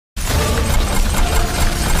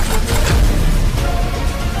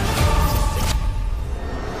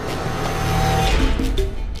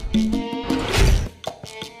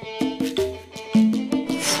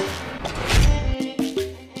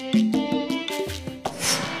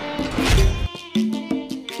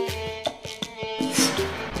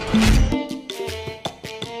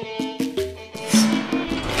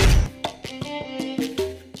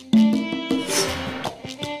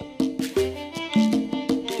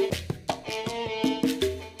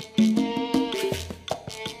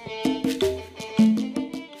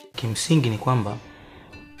msingi ni kwamba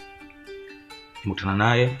nimekutana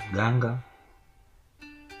naye ganga,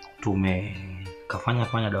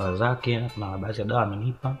 tumekafanya dawa zake na kuna baadhi ya dawa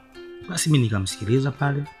amenipa. Basi mimi nikamsikiliza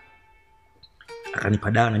pale.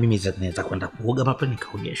 Akanipa dawa na mimi naweza kwenda kuoga hapa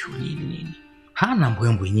nikaogeshwa nini. Hana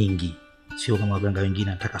mbwembwe nyingi. Sio kama waganga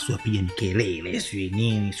wengine anataka sio apige mikelele, sio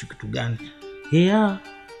nini, sio kitu gani.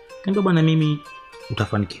 Ndio bwana mimi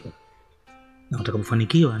utafanikiwa. Na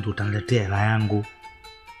utakapofanikiwa ndio utaniletea hela yangu.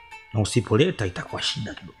 Na usipoleta itakuwa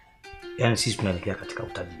shida kidogo. Yaani sisi tunaelekea katika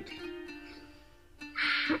utajiri.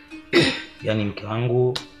 Yaani mke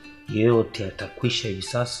wangu yote atakwisha hivi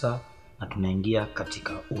sasa na tunaingia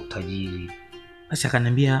katika utajiri. Basi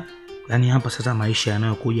akaniambia yani hapa sasa maisha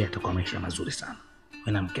yanayokuja yatakuwa maisha mazuri sana.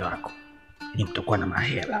 Wewe na mke wako. Ni mtakuwa na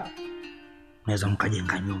mahela. Naweza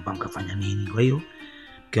mkajenga nyumba mkafanya nini. Kwa hiyo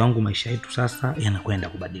mke wangu maisha yetu sasa yanakwenda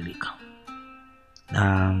kubadilika.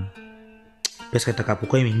 Na pesa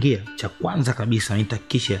itakapokuwa imeingia, cha kwanza kabisa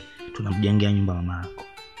nitahakikisha tunamjengea nyumba mama yako.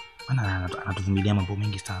 Maana anatuvumilia mambo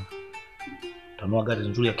mengi sana. Utanunua gari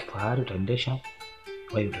nzuri ya kifahari utaendesha.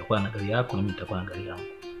 Wewe utakuwa na gari yako na mimi nitakuwa na gari yangu.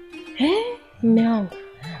 Mume wangu.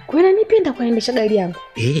 Kwa nini nipenda kuendesha gari yangu?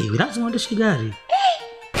 Wewe lazima uendeshe gari.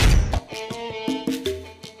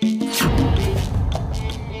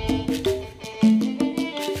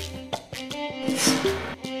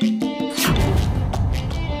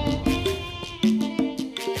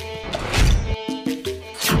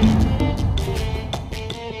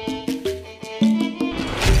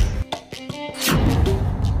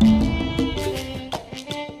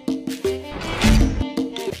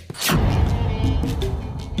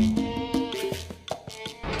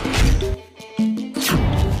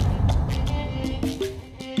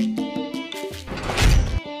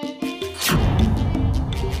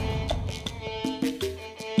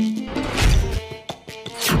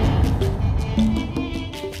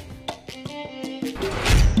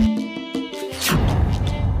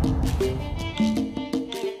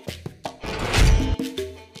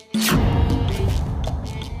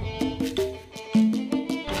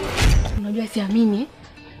 Siamini.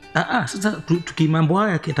 Sasa tukimambo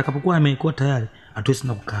haya kitakapokuwa amekuwa tayari, hatuwezi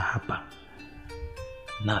na kukaa hapa.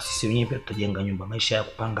 Na sisi wenyewe pia tutajenga nyumba. Maisha ya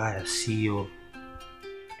kupanga haya sio.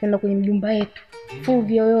 Tenda kwenye mjumba wetu. Full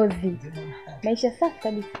vyoyozi. Maisha safi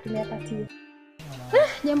kabisa tumeyapatia.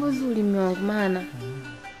 Jambo zuri mume wangu maana.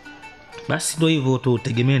 Basi ndio hivyo tu,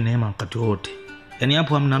 tegemee neema wakati wote. Yaani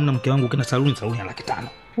hapo hamna mke wangu kina saluni ya 500,000.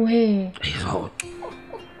 Wewe. Hizo.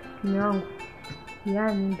 Mume wangu.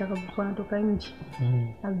 Yaani nitakapokuwa natoka nje.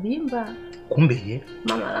 Abimba. Kumbe je?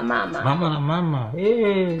 Mama la mama. Mama la mama.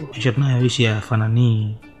 Kisha tunayoishi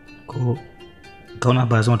yafanani. Kwa kaona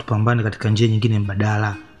lazima tupambane katika njia nyingine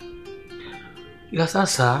mbadala. Ila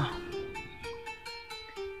sasa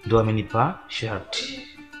ndio amenipa sharti.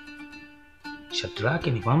 Sharti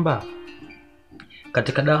lake ni kwamba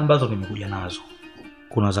katika dawa ambazo nimekuja nazo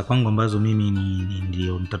kuna za kwangu ambazo mimi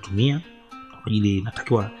ndio nitatumia kwa ajili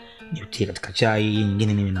natakiwa niutie katika chai,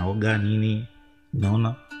 nyingine niwe naoga nini,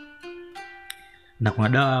 unaona? Na kuna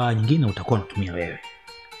dawa nyingine utakuwa unatumia wewe.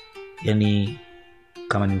 Yaani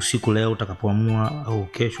kama ni usiku leo utakapoamua au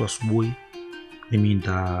kesho asubuhi mimi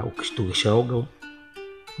ukishaoga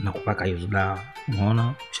na kupaka hizo dawa.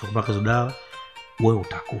 Unaona? Ukishakupaka hizo dawa wewe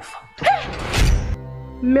utakufa.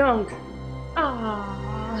 Mume wangu.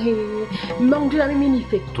 Mume wangu tena mimi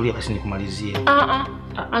nife. Tulia basi nikumalizie.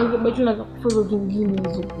 Angebaki na kufuzo zingine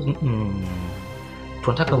hizo.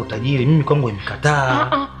 Tunataka utajiri, mimi kwangu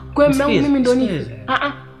imekataa. Kwa mume wangu mimi ndo nife.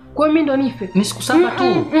 Kwa mimi ndo nife. Ni siku 7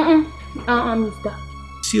 tu. Mister.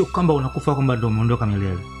 Sio kwamba unakufa kwamba ndio umeondoka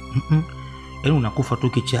milele. Yaani unakufa tu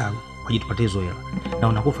kichawi kwa ajili tupate hizo hela. Na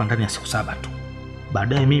unakufa ndani ya siku 7 tu.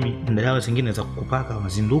 Baadaye mimi ndio dawa zingine za kukupaka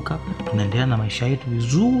unazinduka, tunaendelea na maisha yetu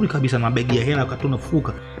vizuri kabisa na mabegi ya hela wakati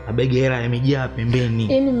unafuka, na begi ya hela yamejaa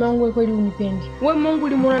pembeni. Yaani Mungu kweli unipendi. Wewe Mungu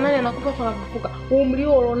ulimuona nani anakufa kwa kufufuka? Umri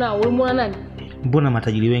ulionao ulimuona nani? Mbona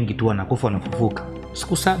matajiri wengi tu wanakufa wanafufuka?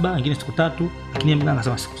 Siku 7, wengine siku 3, lakini mganga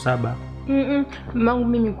anasema siku 7. Mungu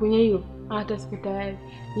mimi kwenye hiyo hata siku tayari.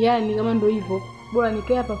 Yaani kama ndio hivyo, bora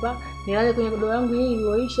nikae hapa, nilale kwenye godoro langu hili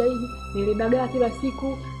liloisha hivi, nilidagaa kila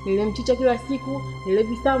siku, nilemchicha kila siku, nile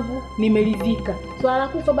visamvu, nimelizika. Swala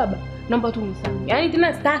kufa baba, naomba tu nisamehe. Yaani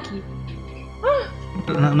tena sitaki.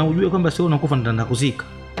 Na ujue kwamba sio unakufa ndio kuzika.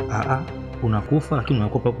 Unakufa lakini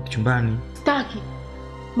unakufa hapo kichumbani. Sitaki.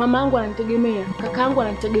 Mama yangu ananitegemea, kaka yangu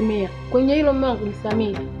ananitegemea. Kwenye hilo mume wangu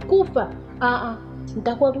nisamehe. Kufa.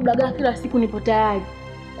 Nitakuwa tu dagaa kila siku nipo tayari.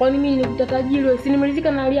 Kwa nini mimi nikuta tajiri wewe? Si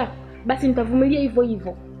nimelizika na hali yako. Basi nitavumilia hivyo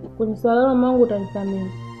hivyo. Kwenye swala la mama yangu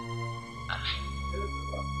utanisamehe.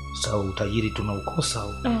 Sawa, utajiri tunaukosa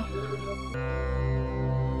au?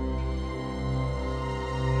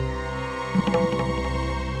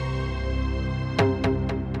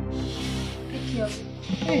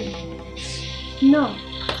 No.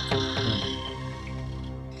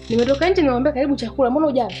 Nimetoka nje niwaambia karibu chakula, mbona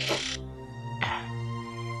hujala?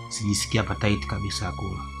 Sijisikia appetite kabisa ya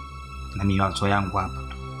kula. Na miwazo yangu hapa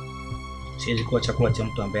tu. Siwezi kula chakula cha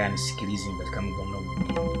mtu ambaye anisikilizi katika mgongo.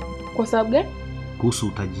 Kwa sababu gani? Kuhusu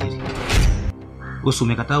utajiri. Kuhusu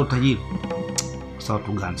umekataa utajiri. Kwa sababu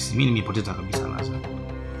tu gani? Mimi nimepoteza kabisa laza.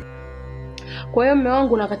 Kwa hiyo mume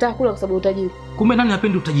wangu unakataa kula kwa sababu utajiri. Kumbe nani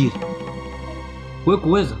hapendi utajiri? Wewe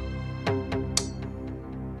kuweza?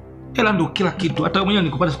 Hela ndio kila kitu. Hata mwenyewe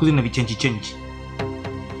nikupata siku hizi na vichenji.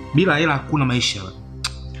 Bila hela hakuna maisha.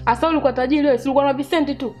 Asa ulikuwa tajiri wewe, si ulikuwa na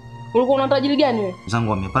Vicente tu. Ulikuwa una tajiri gani wewe?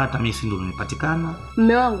 Zangu wamepata, mimi si ndio nimepatikana.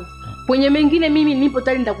 Mume wangu, kwenye mengine mimi nipo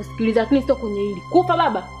tayari nitakusikiliza, lakini sio kwenye hili. Kufa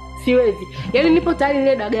baba, siwezi. Yaani nipo tayari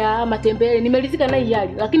ile dagaa, matembele, nimelizika na hii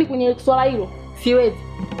hali, lakini kwenye swala hilo siwezi.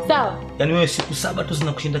 Sawa? Yaani wewe siku 7 tu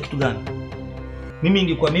zinakushinda kitu gani?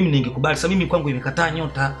 Mimi ningekubali. Sasa mimi kwangu imekataa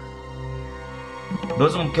nyota.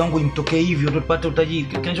 Ndio mke wangu imtokee hivyo ndio tupate utajiri.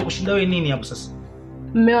 Kinachokushinda wewe nini hapo sasa?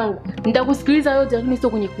 Mume wangu, nitakusikiliza yote lakini sio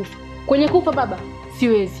kwenye kufa. Kwenye kufa baba,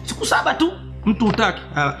 siwezi. Siku 7 tu mtu utaki.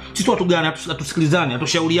 Sisi watu gani hatusikilizane,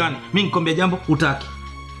 hatushauriane. Mimi nikwambia jambo utaki.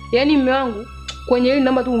 Yaani mume wangu, kwenye hili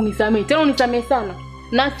naomba tu unisamee. Tena unisamee sana.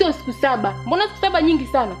 Na sio siku 7. Mbona siku 7 nyingi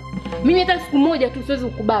sana? Mimi hata siku moja tu siwezi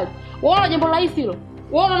kukubali. Waona jambo rahisi hilo?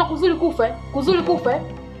 Waona na kuzuri kufa eh? Kuzuri kufa eh?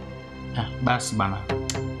 Basi bana.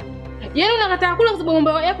 Yaani unakataa kula kwa sababu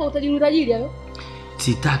mambo yako utajiri hayo?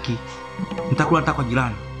 Sitaki. Nitakula hata kwa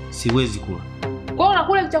jirani. Siwezi kula. Kwa hiyo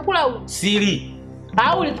unakula chakula au? Siri.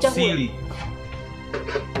 Au ule chakula? Siri.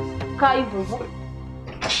 Kaa hivyo.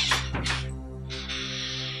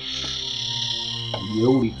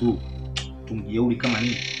 Jeuri tu. Tungejeuri kama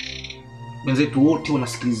nini? Wenzetu wote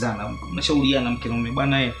wanasikilizana. Unashauriana mke na mume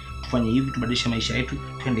bwana tufanye hivi, tubadilishe maisha yetu,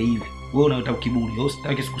 twende hivi. Wewe unataka kiburi. Wewe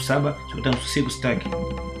usitaki siku 7, siku sitaki.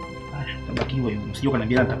 Tabaki hivyo. Usijue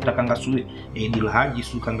kaniambia nitafuta kanga sule, dila Haji,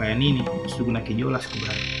 sule kanga ya nini, sule kuna kijola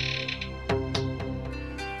sikubali.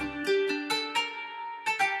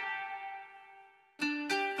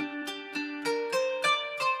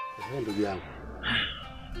 Ndugu yangu.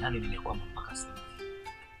 Nani nimekuwa mpaka sasa.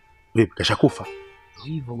 Vipi kashakufa?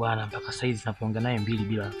 Hivyo bwana mpaka sasa hivi tunapoongea naye 2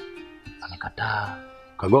 bila amekataa.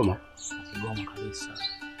 Kagoma? Kagoma kabisa.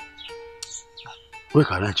 Wewe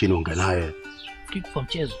kana chini ongea naye. Kikufa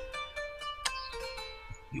mchezo.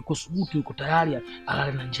 Yuko subutu, yuko tayari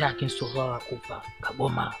alale na njaa kinsola kufa.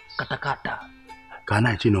 Kagoma katakata.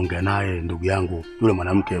 Kana chini ongea naye ndugu yangu. Yule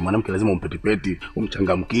mwanamke lazima umpetipeti,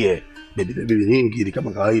 umchangamkie. Bebi nyingi ni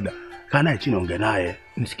kama kawaida. Kana chini ongea naye.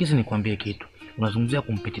 Nisikize nikwambie kitu. Unazungumzia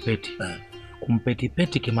kumpetipeti.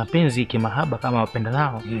 Kumpetipeti kimapenzi, kimahaba kama wapenda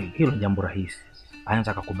nao, hilo jambo rahisi.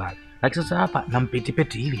 Anaanza kukubali. Lakini sasa hapa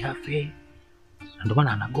nampetipeti ili hafe. Ndio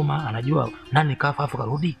maana anagoma, anajua nani kafa afu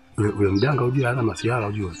karudi. Yule mjanga unajua hana masiara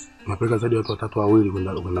unajua. Unapeleka zaidi watu 3 wawili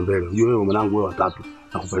kwenda mbele. Unajua wewe mwanangu wewe 3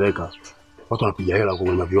 na kupeleka. Watu wanapiga hela kwa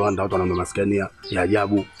kwenye viwanda, watu wananunua maskani ya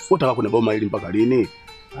ajabu. Unataka kuna boma hili mpaka lini?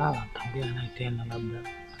 Tambia naye tena labda.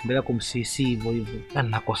 Endelea kumsisi hivyo. Yaani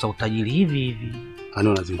nakosa utajiri hivi. Ani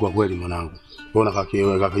unazingua kweli mwanangu. Mbona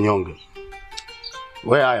kaka kinyonge?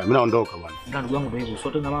 Wewe haya mimi naondoka bwana. Ndugu yangu ndio hivyo.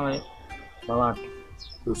 Sote na mama wa watu.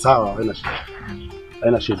 Sawa, haina shida.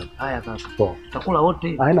 Haina shida. Haya kaka. Poa. Tutakula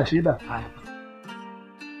wote. Haina shida. Haya.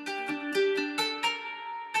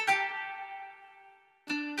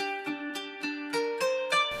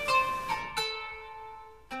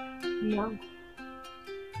 Yangu.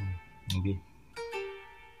 Ndio.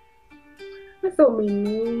 Sasa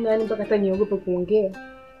nani mpaka hata niogope kuongea?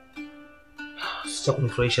 Sasa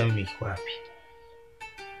kunifurahisha mimi iko wapi?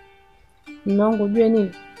 Mwanangu unajua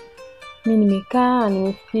nini? Mimi nimekaa,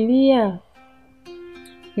 nimefikiria.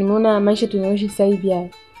 Nimeona maisha tunayoishi sasa hivi haya.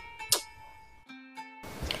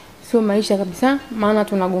 Sio maisha kabisa, maana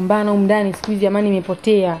tunagombana huko ndani siku hizi, amani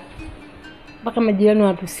imepotea. Mpaka majirani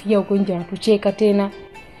wanatusikia huko nje wanatucheka tena.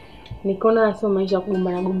 Nikaona sio maisha ya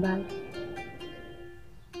kugombana.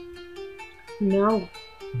 Mwanangu.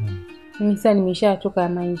 Mimi sasa nimeshachoka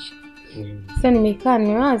maisha. Sasa nimekaa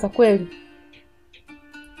nimewaza kweli.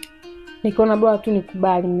 Nikaona bora tu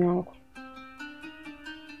nikubali mume wangu.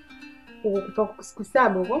 Kutoka siku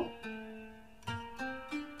 7 huko.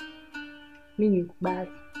 Mimi nikubali.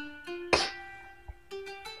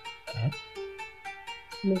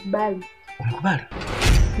 Nikubali. Unikubali?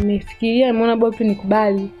 Nimefikiria nimeona bora tu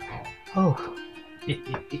nikubali.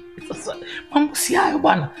 Sasa mambo si hayo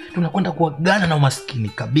bwana. Tunakwenda kuagana na umaskini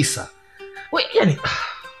kabisa. Wewe yani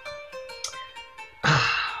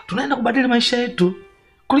tunaenda kubadili maisha yetu.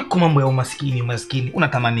 kuliko mambo ya umaskini.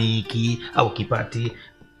 Unatamani hiki au kipati.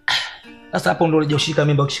 Sasa hapo ndio unajishika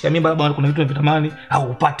mimba, ukishika mimba labda kuna vitu unavitamani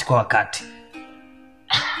au upati kwa wakati.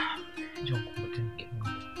 Njoo kupotea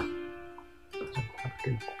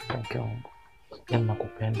mke wangu. Yaani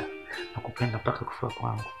nakupenda mpaka kufa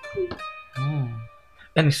kwangu.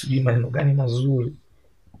 Yaani sijui maneno gani mazuri.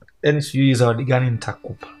 Yaani sijui zawadi gani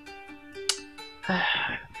nitakupa.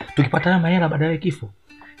 Tukipatana mahela baadaye kifo.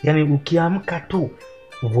 Yaani ukiamka tu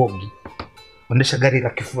vogi. Ondesha gari la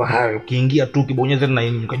kifahari, ukiingia tu kibonyeza na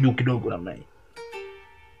inuka juu kidogo namna hii.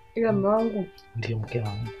 Ila mume wangu. Ndio mke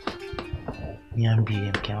wangu. Niambie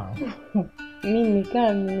mke wangu. Mimi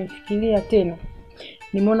nikaa nimefikiria tena.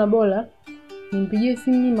 Nimeona bora nimpigie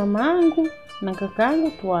simu mama yangu na kaka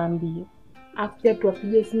yangu tuwaambie. After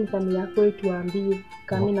tuwapigie simu familia yako yetu tuwaambie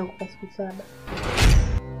kama mimi nakupa siku 7.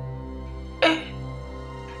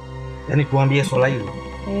 Yaani tuambie swala hilo.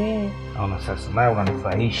 Naona sasa mara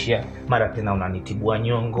unanifurahisha, mara tena unanitibua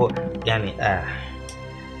nyongo. Yaani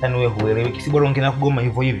yaani wewe hueleweki, si bora ungena kugoma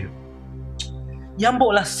hivyo.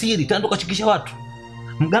 Jambo la siri tena tukachikisha watu.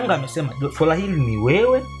 Mganga amesema swala hili ni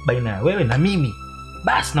wewe, baina ya wewe na mimi.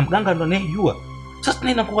 Basi na mganga ndo anayejua. Sasa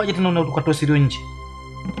tena inakuwaje tena unatoka siri nje?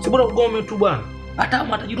 Si bora ugome tu bwana. Hata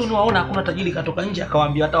matajiri unawaona hakuna tajiri katoka nje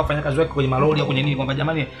akawaambia hata wafanyakazi wake kwenye malori au kwenye nini kwamba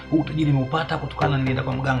jamani huu utajiri nimeupata kutokana nilienda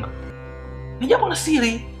kwa mganga. Ni jambo la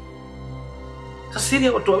siri. Sasa siri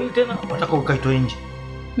ya watu wawili tena wataka ukaitoe nje.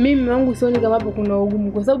 Mimi wangu sioni kama hapo kuna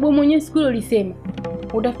ugumu kwa sababu wewe mwenyewe siku ile ulisema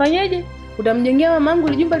utafanyaje? Utamjengea mamangu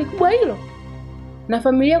lijumba likubwa hilo? Na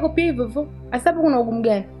familia yako pia hivyo. Sasa hapo kuna ugumu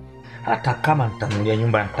gani? Hata kama nitanunulia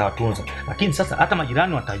nyumba nitawatunza, lakini sasa hata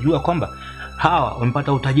majirani watajua kwamba hawa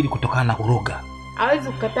wamepata utajiri kutokana na kuroga. Hawezi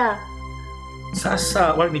kukataa.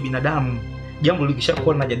 Sasa wale ni binadamu. Jambo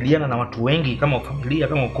likishakuwa linajadiliana na watu wengi kama familia,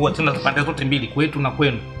 kama ukoo, tena pande zote mbili, kwetu na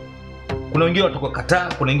kwenu. Kuna wengine watakokataa,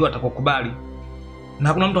 kuna wengine watakokubali.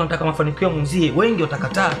 Na kuna mtu anataka mafanikio mwenzie, wengi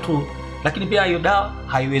watakataa tu. Lakini pia hiyo dawa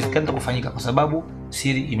haiwezekani kufanyika kwa sababu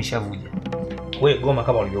siri imeshavuja. Wewe goma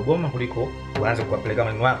kama ulivyogoma kuliko uanze kuwapeleka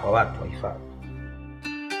maneno yako kwa watu haifai.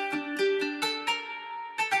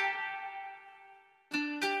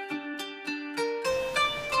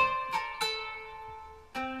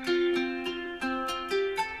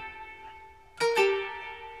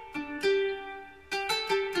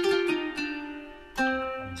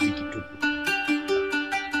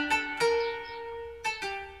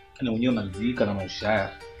 Kana unyo malizika na maisha haya.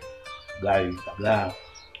 Gari kabla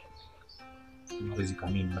malizika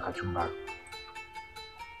mimi na kachumbari.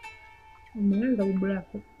 Umeanza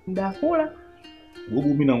ubulako. Ndakula. Gugu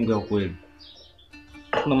mimi naongea ukweli.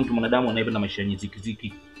 Kuna mtu mwanadamu anayependa maisha yenye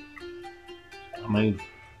ziki. Kama hivi,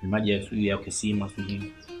 maji ya suyu ya kisima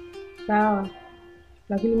sijui. Sawa.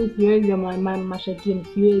 Lakini mimi siwezi mashati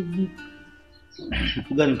siwezi.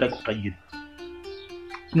 Mtu gani mtaki kutajiri?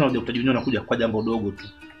 Sina hoja kutajiri unakuja kwa jambo dogo tu.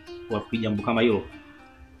 Kwa jambo kama hilo.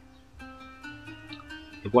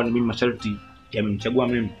 Ilikuwa ni mimi masharti yamenichagua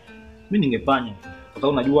mimi. Mimi ningefanya kwa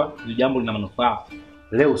sababu najua hili jambo lina manufaa.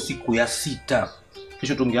 Leo siku ya 6.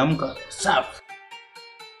 Kesho tungeamka safi.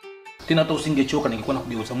 Tena hata usingechoka ningekuwa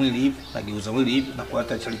nakugeuza mwili hivi, na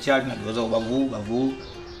kuata chalichali na kugeuza ubavu.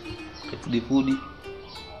 Kifudi.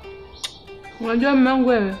 Unajua mume wangu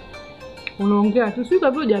wewe. Unaongea tu sio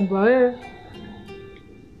kama jambo wewe.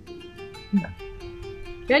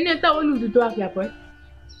 Yaani hata wewe mtoto wake hapo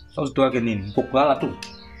Sasa mtoto wake nini? Mpo kulala tu.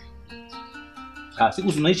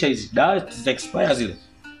 Siku zinaisha hizi. Dawa zita expire zile.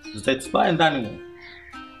 Zita expire ndani.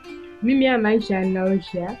 Mimi ya maisha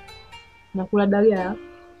ninaoisha. Nakula dagaa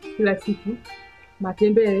kila siku.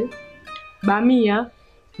 Matembele, bamia,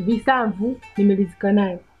 visamvu nimelizika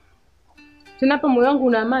nayo. Tena hapa moyo wangu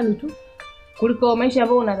una amani tu kuliko maisha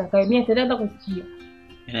ambayo unataka mimi hata kusikia.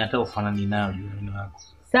 Yaani hata ufanani nayo juu wako.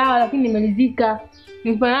 Sawa lakini nimelizika.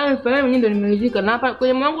 Nifanane mwenyewe ndio nimelizika. Na hapa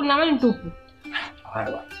kwenye moyo wangu na amani tupu.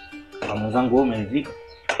 Haya. Kwa mwanangu wewe umelizika?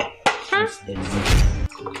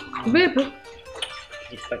 Vipi?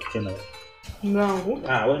 Isitaki tena. Mwanangu.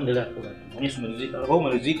 Wewe endelea kula. Mimi umelizika. Wewe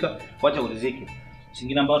umelizika, wacha ulizike.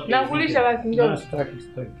 Singine ambao nakulisha basi njoo. Sitaki.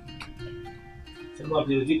 Sema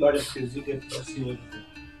ulizika wale ulizike basi wewe.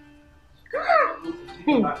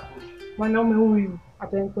 Mwanaume huyu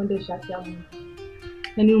atanikondesha kiamu.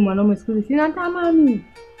 Yaani huyu mwanaume siku sina tamani.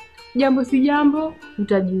 Jambo si jambo,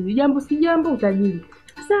 utajiri. Jambo si jambo, utajiri.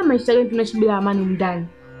 Sasa maisha gani tunaishi bila amani ndani?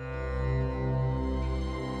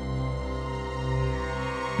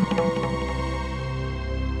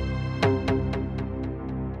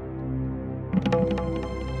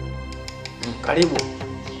 Karibu.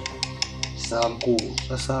 Sawa mkuu.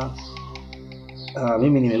 Sasa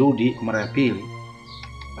mimi nimerudi kwa mara ya pili.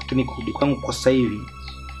 Lakini kurudi kwangu kwa sasa hivi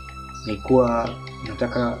nilikuwa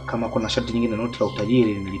nataka kama kuna sharti nyingine noti la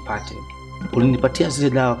utajiri nilipate. Ulinipatia zile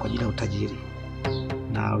dawa kwa ajili ya utajiri.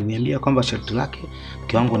 Na uliniambia kwamba sharti lake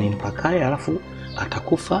mke wangu ni mpakae alafu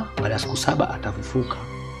atakufa baada ya siku 7 atafufuka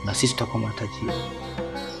na sisi tutakuwa matajiri.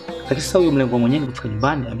 Lakini sasa huyo mlengo mwenyewe kufika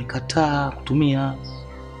nyumbani amekataa kutumia.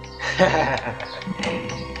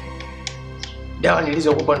 Dawa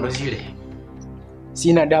nilizokupa ndo zile.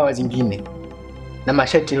 Sina dawa zingine. Na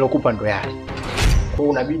masharti nilokupa ndo yale. Kwa hiyo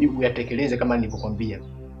unabidi uyatekeleze kama nilivyokuambia.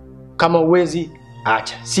 Kama uwezi,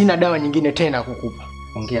 acha. Sina dawa nyingine tena kukupa.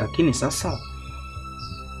 Ongea, lakini sasa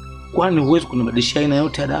kwani huwezi kunibadilishia aina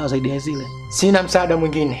yote ya dawa zaidi ya zile? Sina msaada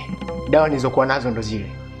mwingine. Dawa nilizokuwa nazo ndo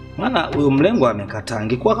zile. Maana huyo mlengo amekataa.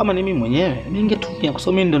 Angekuwa kama ni mimi mwenyewe, ningetumia kwa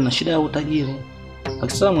sababu mimi ndo nina shida ya utajiri.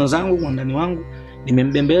 Akisema mwenzangu, mwandani wangu,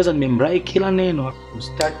 nimembembeleza, nimemrai kila neno.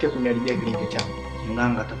 Usitake kuniharibia kilinge changu.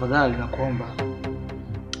 Mganga, tafadhali nakuomba.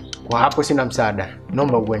 Kwa hapo sina msaada.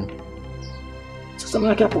 Naomba uende. Sasa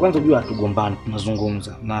maana hapo kwanza unajua tugombane,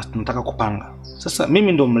 tunazungumza na tunataka kupanga. Sasa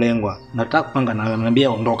mimi ndo mlengwa, nataka kupanga na wewe,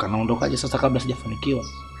 ananiambia ondoka. Naondokaje sasa kabla sijafanikiwa?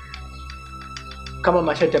 Kama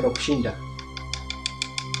masharti yamekushinda,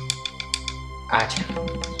 acha.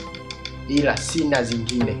 Ila sina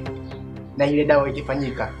zingine. Na ile dawa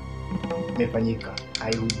ikifanyika, imefanyika.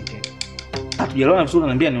 Hairudi tena. Hatujaelewana vizuri,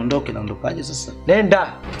 ananiambia niondoke. Naondokaje sasa?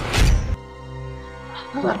 Nenda.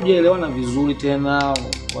 Hatujaelewana vizuri tena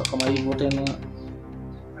kwa kama hivyo tena.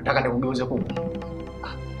 Nataka nikugeuze kuku.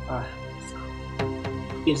 Sawa.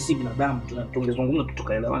 Sisi binadamu tungezungumza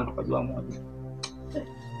tukaelewana tukajua moja.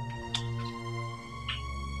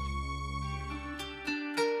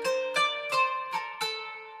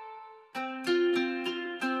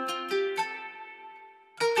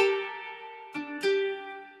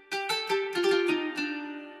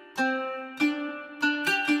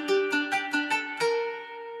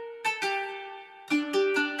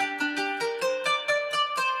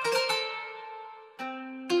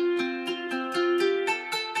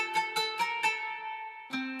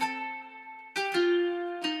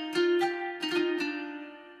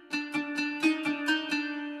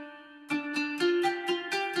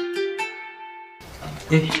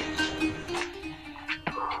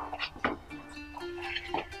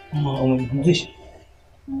 Umempumzisha?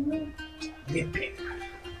 Vipi?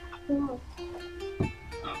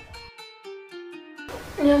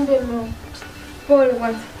 Niambie mama. Pole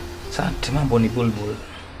kwanza. Asante, mambo ni bulbul.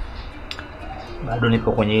 Bado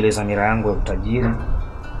nipo kwenye ile dhamira yangu ya utajiri.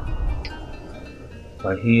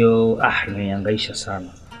 Kwa hiyo inanihangaisha sana.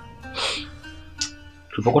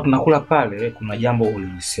 Tulipokuwa tunakula pale kuna jambo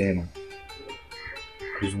ulilisema.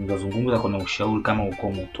 Kuzungumza kuna ushauri kama uko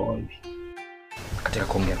umetoa hivi katika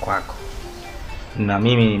kuongea kwako. Na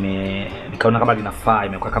mimi nikaona kama linafaa,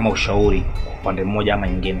 imekuwa kama ushauri kwa upande mmoja ama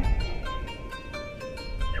nyingine.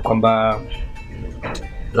 Kwamba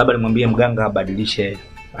labda nimwambie mganga abadilishe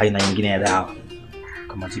aina nyingine ya dawa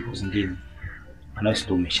kama zipo zingine. Maana sisi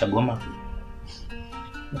tumeshagoma.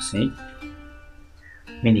 Basi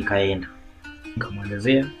mimi nikaenda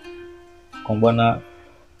nikamwelezea kwa bwana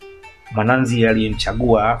Mananzi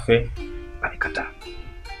aliyemchagua afe alikataa.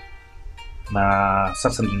 Na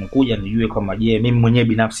sasa nimekuja nijue kama je, mimi mwenyewe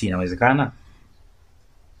binafsi inawezekana?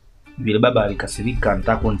 Vile baba alikasirika,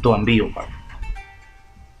 anataka kunitoa mbio pale.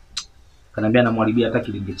 Kaniambia namharibia hata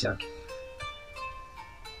kilinge chake.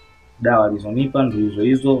 Dawa alizonipa ndio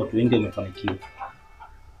hizo, watu wengi wamefanikiwa.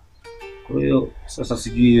 Kwa hiyo sasa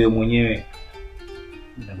sijui wewe mwenyewe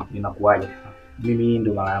inakuaje. Mimi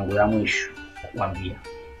ndio mara yangu ya mwisho kuambia.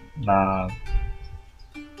 Na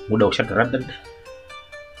muda ushataradad.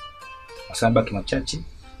 Masaba kimachache.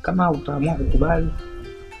 Kama utaamua kukubali,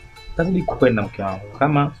 tazidi kupenda mke wangu.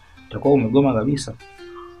 Kama utakuwa umegoma kabisa,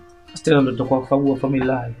 tena ndio tutakuwa fagua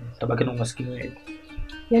familia, tabaki na umaskini wewe.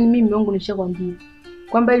 Yaani mimi wangu nishakwambia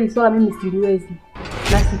kwamba hili swala mimi siliwezi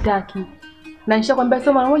na sitaki. Na nishakwambia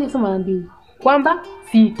sio mara moja sio mara mbili kwamba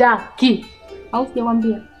sitaki. Au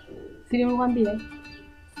sijakwambia? Silikwambia.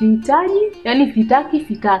 Sihitaji, yani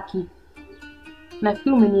sitaki.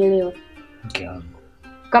 Nafikiri umenielewa. Mke wangu.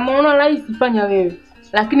 Kama unaona rahisi fanya wewe.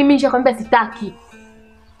 Lakini mimi nishakwambia sitaki.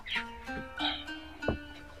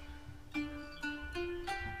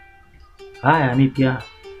 Haya, mimi pia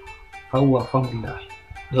fagua familia.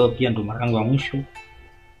 Leo pia ndo mara yangu ya mwisho.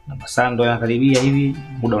 Na masaa ndo yanakaribia hivi,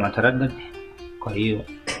 muda unataradad. Kwa hiyo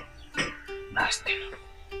basi.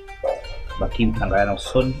 Baki mtangana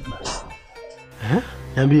usoni basi.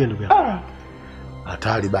 Niambie ndugu yangu.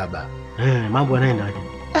 Hatari baba. Mambo yanaenda aje?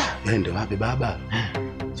 Nende wapi baba?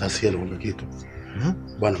 Sasa yeye ndio kitu.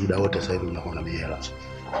 Bwana muda wote sasa hivi mnakuwa na mihela.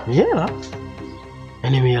 Mihela?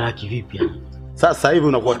 Yaani mihela kivipi yani? Sasa hivi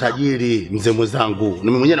unakuwa tajiri mzee mwenzangu.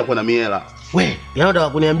 Mimi mwenyewe nakuwa na miela. We, unataka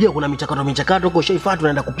kuniambia kuna michakato huko ushaifuata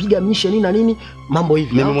unaenda kupiga mishe nini na nini? Mambo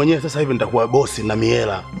hivi. Mimi mwenyewe sasa hivi nitakuwa bosi na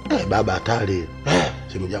miela. Baba hatari.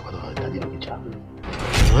 Shemeji yako atakuwa tajiri kichana.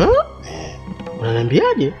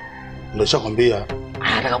 Unaniambiaje? Ndio nishakwambia.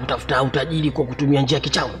 Anataka kutafuta utajiri kwa kutumia njia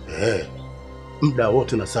kichawi. Muda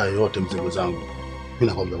wote na saa yote mzee wangu.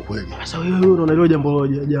 Mimi nakwambia ukweli. Sasa wewe unaelewa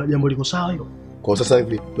jambo liko sawa hilo? Kwa sasa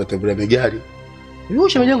hivi tunatembea magari. Wewe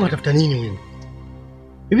shemeji yangu anatafuta nini wewe?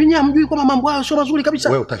 Hivi nyinyi hamjui kwamba mambo hayo sio mazuri kabisa?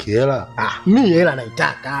 Wewe utaki hela? Mimi hela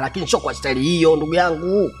naitaka lakini sio kwa staili hiyo ndugu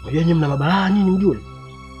yangu. Unajua nyinyi mna mabalaa nyinyi mjue.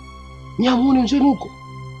 Nyinyi hamuoni wenzenu huko?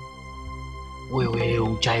 Wewe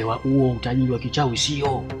uchai wa huo utajiri wa kichawi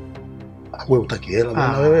sio. Wewe utaki hela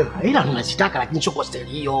bwana wewe? Ila tunazitaka lakini sio kwa staili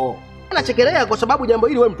hiyo. Nachekelea kwa sababu jambo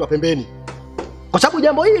hili wewe mtu wa pembeni. Kwa sababu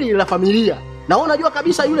jambo hili la familia. Na wewe unajua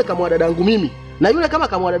kabisa yule kama dadangu mimi. Na yule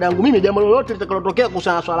kama dadangu mimi jambo lolote litakalotokea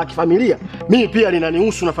kuhusiana na swala la kifamilia, mimi pia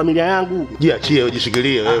linanihusu na familia yangu. Jiachie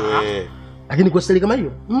ujishikilie wewe. Lakini kwa staili kama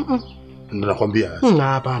hiyo? Ndio nakwambia.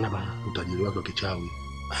 Hapana bana. Utajiri wako kichawi.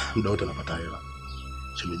 Muda wote unapata hela.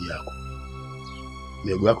 Shemeji yako.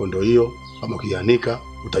 Miego yako ndio hiyo, kama ukianika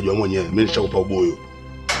utajua mwenyewe. Mimi nishakupa ubuyu.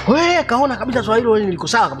 Wewe kaona kabisa swala hilo liko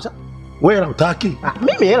sawa kabisa. Wewe hela utaki?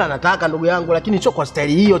 Mimi hela nataka ndugu yangu lakini sio kwa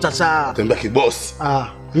staili hiyo sasa. Tembea kibosi.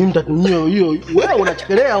 Mimi mtatumia hiyo. Wewe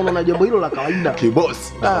unachekelea unaona jambo hilo la kawaida.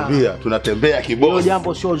 Kibosi. Nakwambia tunatembea kibosi. Hilo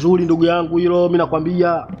jambo sio zuri ndugu yangu hilo, mimi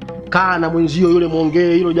nakwambia. Kaa na mwenzio yule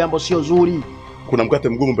muongee, hilo jambo sio zuri. Kuna mkate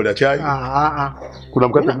mgumu mbele ya chai? Kuna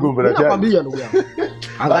mkate mgumu mbele ya chai? Nakwambia ndugu yangu.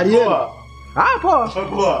 Angalieni.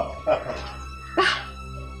 Poa.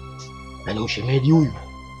 Nani ushemeji huyu?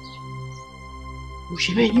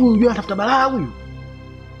 Ushemeji huyu ndio anatafuta balaa huyu.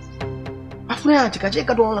 Afu naye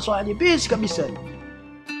acheka tu anaona swala jepesi kabisa.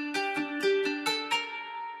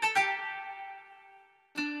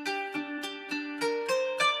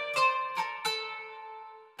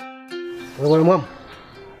 Wewe mwamu.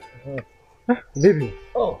 Vipi?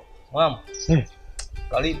 Mwamu.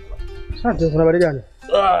 Karibu. Asante, kuna habari gani?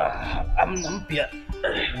 Amna mpya.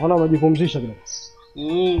 Naona umejipumzisha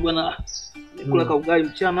kidogo. Bwana nikula kaugali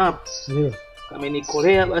mchana hapo. Ndio. Kama ni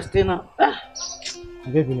Korea basi tena.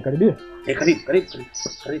 Vipi nikaribia? Karibu.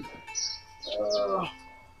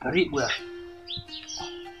 Karibu ya.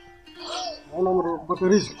 Naona mpaka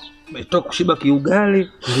riziki. Umetoka kushiba kiugali.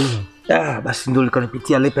 Ndio. Basi ndio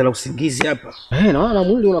likanipitia lepe la usingizi hapa. Naona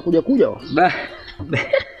mwili unakuja kuja.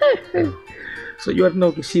 Sijua tena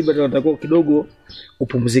ukishiba tena utakuwa kidogo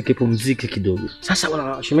upumzike kidogo. Sasa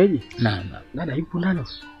bwana shemeji? Naam. Dada yupo ndani?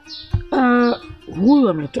 Huyu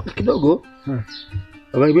ametoka kidogo.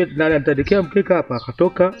 Akaniambia nani atadekea mkeka hapa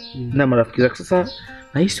akatoka na marafiki zake. Sasa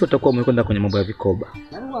nahisi watakuwa wamekwenda kwenye mambo ya vikoba.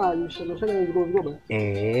 Vikoba.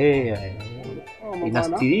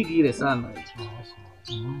 Inastirigi ile sana.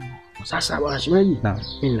 Sasa bwana shemeji? Naam.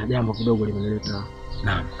 Mimi na jambo kidogo limenileta.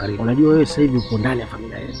 Naam, karibu. Unajua wewe sasa hivi upo ndani ya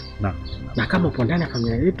familia yetu. Naam. Na kama upo ndani ya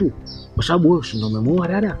familia yetu, kwa sababu wewe ndio umemuoa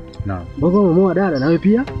dada. Naam. Wewe umemuoa dada na wewe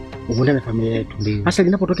pia upo ndani ya familia yetu. Ndio. Sasa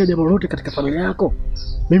linapotokea jambo lolote katika familia yako,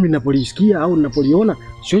 mimi ninapolisikia au ninapoliona,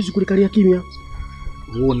 siwezi kulikalia kimya.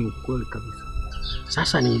 Huo ni ukweli kabisa.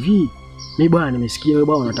 Sasa ni hivi, mimi bwana nimesikia wewe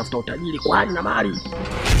bwana unatafuta utajiri kwa hali na mali.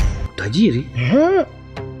 Utajiri?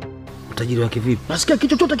 Utajiri wa kivipi? Nasikia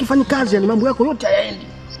kitu chochote kifanyi kazi, yani mambo yako yote hayaendi.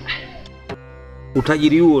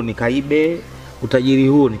 Utajiri huo nikaibe, utajiri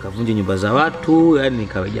huo nikavunje nyumba za watu, yani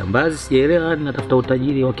nikawe jambazi, sielewa, yani natafuta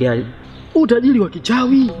utajiri wa kiasi. Utajiri wa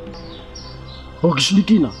kichawi. Wa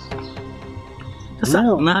kishirikina. Sasa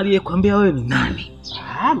na aliyekwambia wewe ni nani?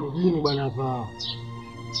 Mjini bwana hapa.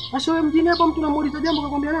 Sasa wewe mjini hapa mtu anamuuliza jambo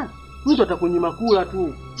kakwambia nani? Mtu atakunyima kula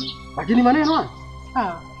tu. Lakini maneno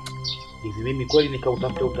haya? Hivi mimi kweli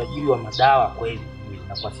nikautafuta utajiri wa madawa kweli? Mimi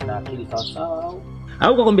nakuwa sina akili sawa.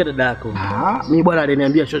 Au kakwambia dada yako? Mimi bwana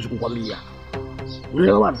aliniambia siwezi kukwambia.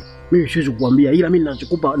 Unaelewa bwana? Mimi siwezi kukwambia ila mimi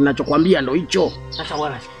ninachokuambia ndio hicho. Sasa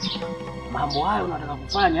bwana, mambo hayo unataka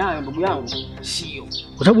kufanya hayo ndugu yangu sio.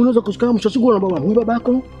 Kwa sababu unaweza kusikaa mshasiku na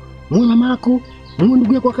babako, mwe mamako, mwe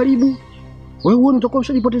ndugu yako wa karibu. Wewe uone utakuwa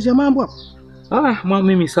ushajipotezea mambo hapa.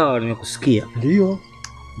 Mimi sawa, nimekusikia. Ndio.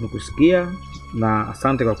 Nimekusikia na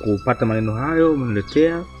asante kwa kupata maneno hayo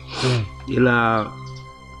umeniletea. Ila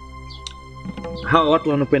hawa watu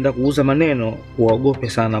wanapenda kuuza maneno uogope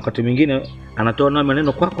sana. Wakati mwingine anatoa na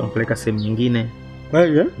maneno kwako anapeleka sehemu nyingine.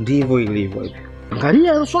 Kweli? Ndivyo ilivyo hivyo.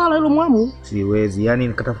 Angalia hilo swala hilo mwamu. Siwezi, yani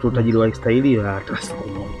nikatafuta utajiri wa stahili hata siku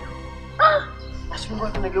moja. Basi Mungu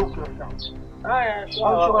atunegeuke rafiki. Haya,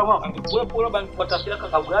 shoga mwangu. Wewe labda nikupatia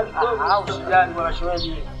kaka ugali kwa usijali bwana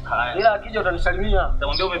shemeji. Ila akija utanisalimia.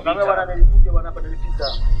 Nitamwambia umepita. Bwana nilikuja bwana hapa nilipita.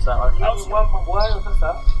 Sawa. Lakini mambo hayo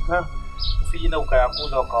sasa. Usije na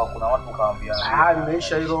ukayakuza ukawa kuna watu ukawaambia.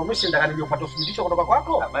 Nimeisha hilo. Mimi si nataka nije kupata uthibitisho kutoka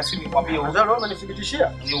kwako. Basi nikwambie Unaweza leo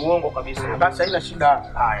unanithibitishia? ni uongo kabisa. Basi haina shida.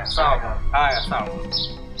 Haya, sawa. Haya, sawa.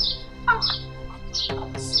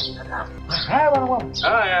 Haya bwana.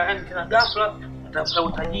 Haya, yani tena ghafla natafuta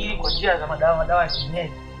utajiri kwa njia za madawa ya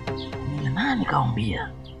kienyeji. Ni nani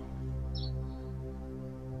kaambia?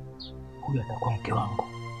 Huyu atakuwa mke wangu.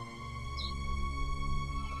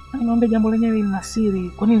 Niambia jambo lenyewe lina siri.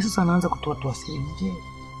 Kwa nini sasa anaanza kutoa siri nje?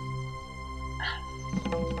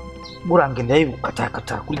 Bora angeenda hivi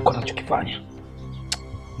kukataa kuliko anachokifanya.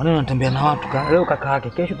 Maneno anatembea na watu leo kaka yake,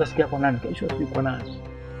 kesho utasikia kwa nani, kesho sio kwa nani.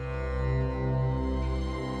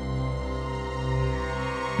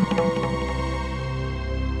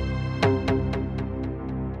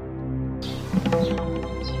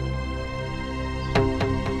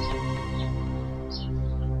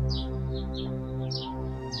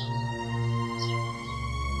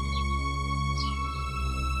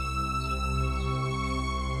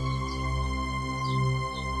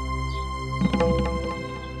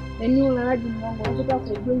 Yaani unalaji mwangu, unataka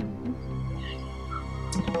kujua hivi.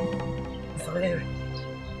 Usielewe.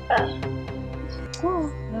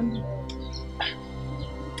 Nani?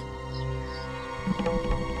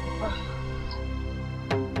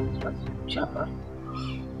 Chapa.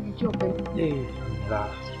 Nichope.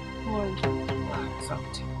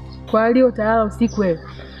 Asante. Kwa hiyo utalala usiku wewe.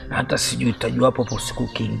 Hata sijui utajua hapo usiku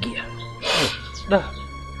ukiingia. Da.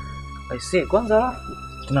 Aisee, kwanza alafu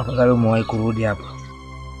tunapoanza leo umewahi kurudi hapa.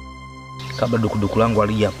 Kabla dukuduku langu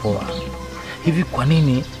alijapoa. Hivi kwa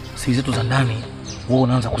nini siri zetu za ndani wewe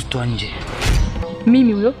unaanza kuzitoa nje?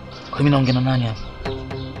 Mimi huyo? Kwa mimi naongea na nani hapa?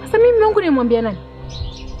 Sasa mimi wangu nimwambia nani?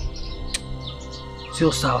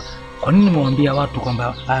 Sio sawa. Kwa nini nimwambia watu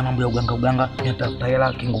kwamba haya mambo ya uganga yanatafuta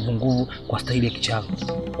hela kinguvu kwa staili ya kichawi?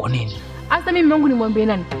 Kwa nini? Sasa mimi wangu nimwambie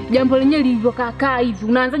nani? Jambo lenyewe lilivyokaa hivi,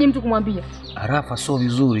 unaanzaje mtu kumwambia? Arafa, sio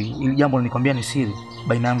vizuri. Ili jambo nilikwambia ni siri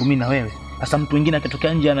baina yangu mimi na wewe. Sasa mtu mwingine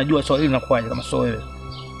akitokea nje anajua Swahili linakuaje kama sio wewe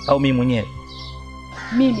au mimi mwenyewe?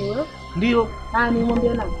 Mimi wewe? Ndio. Nimwambie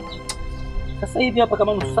nani? Sasa hivi hapa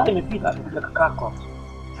kama nusu saa imepita akakuja kakako.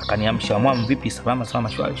 Akaniamsha, mwamu vipi, salama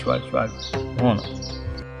shwari. Unaona?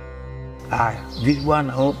 Haya, vipi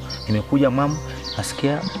bwana, nimekuja mwamu,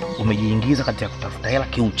 nasikia umejiingiza katika kutafuta hela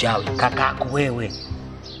kiuchawi. Kakako wewe.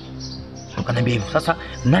 Akaniambia hivyo. Sasa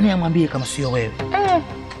nani amwambie kama sio wewe?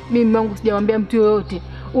 Mimi wangu sijamwambia mtu yoyote.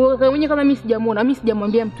 Wewe mwenyewe kama mimi sijamuona, mimi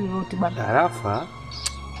sijamwambia mtu yoyote baba. Arafa.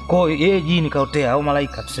 Kwa yeye jini kaotea au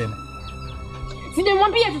malaika tuseme?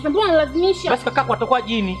 Sijamwambia, sasa mbona unalazimisha? Basi kakako atakuwa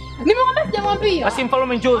jini. Nimemwambia sijamwambia. Basi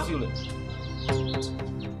mfalme njozi yule.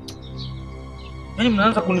 Yaani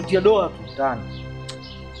mnaanza kunitia doa tu mtaani.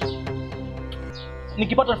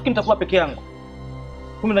 Nikipata nafikiri nitakuwa peke yangu.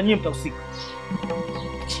 Kumbe na nyinyi mtahusika.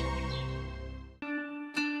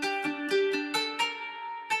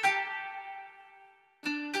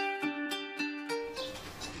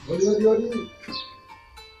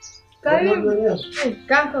 Karibu.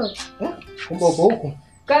 Kaka. Kumbe uko huko?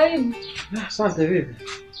 Karibu. Asante vipi?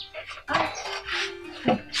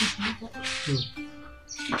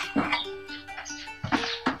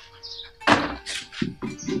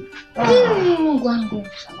 Mungu wangu.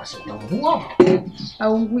 Basi utaungua.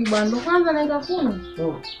 Aungui bwana. Kwanza naenda kuni.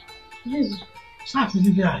 Vipi? Safi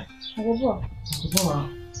vipi haya? Uko poa? Poa.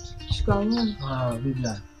 Shikamoo. Vipi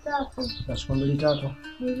haya? Safi. Siku mbili tatu.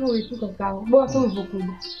 Nzuri tu kaka. Bora tu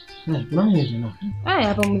ulivyokuja. Kuna nini tena?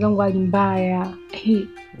 Hapa mzangu hali mbaya.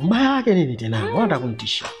 Mbaya yake nini tena? Unataka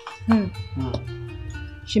kunitisha?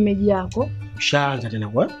 Shemeji yako. Ushaanza tena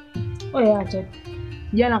kwa? Oya acha.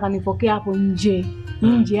 Jana kanipokea hapo nje.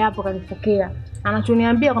 Nje hapo kanipokea.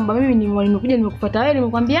 Anachoniambia kwamba mimi nimekuja nimekufuata wewe,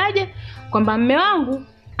 nimekwambiaje? Kwamba mume wangu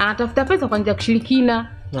anatafuta pesa kwa njia ya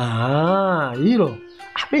kushirikina. Hilo.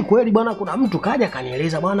 Mimi kweli bwana, kuna mtu kaja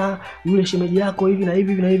kanieleza bwana, yule shemeji yako hivi na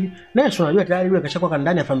hivi na hivi. Naye tunajua tayari yule kashakuwa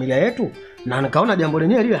ndani ya familia yetu, na nikaona jambo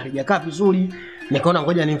lenyewe lile halijakaa vizuri. Nikaona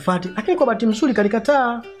ngoja nimfuate, lakini kwa bahati nzuri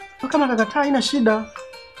kalikataa. Kama kakataa haina shida.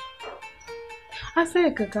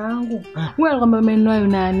 Asa kakaangu, wewe kwamba maneno hayo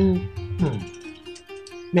nani?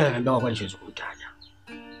 Mimi naomba kwa siwezi kutaja.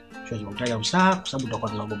 Siwezi kutaja usaha kwa sababu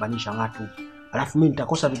tutakuwa tunagombanisha watu. Alafu mimi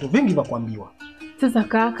nitakosa vitu vingi vya kuambiwa. Sasa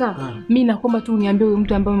kaka, mimi naomba tu uniambie huyo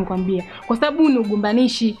mtu ambaye umekwambia. Kwa sababu ni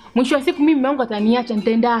ugombanishi. Mwisho wa siku mimi mume wangu ataniacha,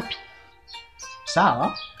 nitaenda wapi?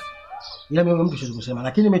 Sawa. Ila mimi mtu siwezi kusema,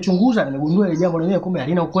 lakini nimechunguza na nimegundua ile jambo lenyewe kumbe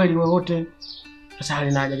halina ukweli wowote. Sasa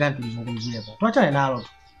halina haja gani tulizungumzie hapa? Tuachane nalo.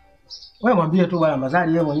 Wewe mwambie tu bwana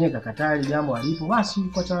Mazali yeye mwenyewe kakataa ile jambo alipo, basi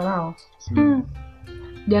tuachane nao.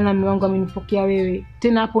 jana mume wangu amenipokea wewe.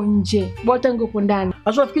 Tena hapo nje. Bora ningepo ndani.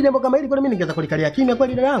 Sasa unafikiri jambo kama hili kwani mimi ningeweza kulikalia kimya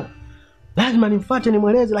kweli dada yangu? Lazima nimfuate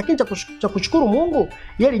nimweleze, lakini cha kushukuru Mungu,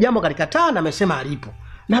 yeye jambo kalikataa na amesema alipo.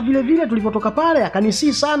 Na vile vile tulipotoka pale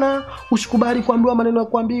akanisii sana, usikubali kuambiwa maneno ya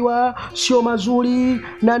kuambiwa sio mazuri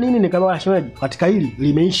na nini. Nikamwambia shemeji, katika hili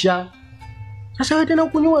limeisha. Sasa wewe tena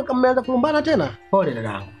ukunyua kama mmeanza kulumbana tena? Pole dada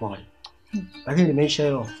yangu, pole. Lakini limeisha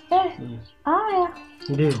hilo. Haya.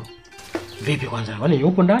 Ndio. Vipi kwanza? Kwani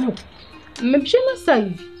yupo ndani huko? Mmepishana sasa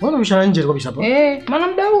hivi. Wewe umeshana nje kabisa hapo? Maana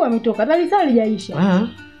muda huu ametoka. Hata saa halijaisha.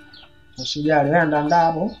 Usijali, wewe andaa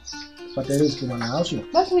hapo. Pate riziki bwana, au sio?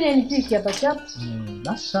 Basi uje nipike hapa chapo.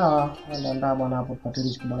 Basi sawa. Andaa bwana hapo pate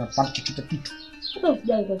riziki bwana, pate chochote kitu. Sasa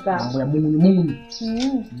usijali kaka. Mambo ya Mungu ni Mungu.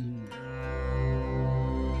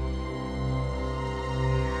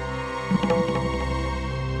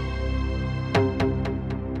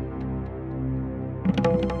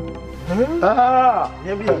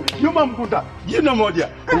 Niambia. Juma Mkunda, jina moja.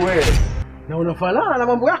 Wewe. Na unafanana na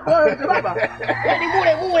mambo yako wewe baba. Yaani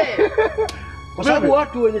mule. Kwa sababu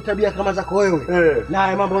watu wenye tabia kama zako wewe.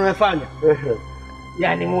 Na mambo unayofanya.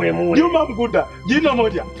 Yaani mule. Juma Mkunda, jina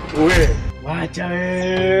moja. Wewe. Acha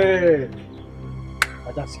wewe.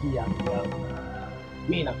 Atasikia hapo.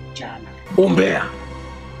 Mimi nakuchana. Umbea.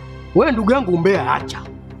 Wewe ndugu yangu umbea acha.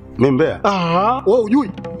 Mimi mbea? Wewe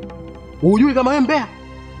hujui. Hujui kama wewe mbea?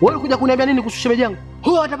 Wewe kuja kuniambia nini kuhusu shemeji yangu?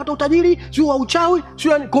 Huyo atapata utajiri, sio wa uchawi,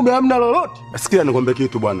 sio yani kumbe hamna lolote. Sikia nikwambie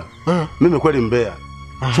kitu bwana. Mimi kweli mbea.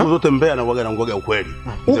 Siku zote mbea na ngoga ukweli.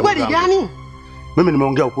 Ukweli gani? Mimi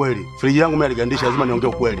nimeongea ukweli. Friji yangu mimi aligandisha, lazima niongee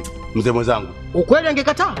ukweli. Mzee mwenzangu. Ukweli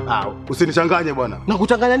angekataa? Usinichanganye bwana. Na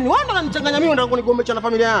kuchanganya nini? Wewe unanichanganya mimi, unataka kunigomesha na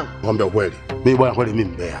familia yangu. Nikwambia ukweli. Mimi bwana kweli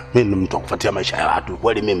mimi mbea. Mimi ni mtu wa kufuatia maisha ya watu.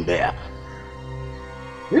 Kweli mimi mbea.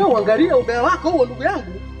 Wewe uangalia umbea wako huo ndugu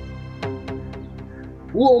yangu.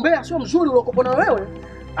 Huo umbea sio mzuri uliokopo na wewe.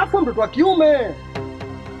 Afu mtoto wa kiume.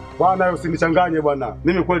 Bwana wewe usinichanganye bwana.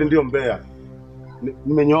 Mimi kweli ndio mbea.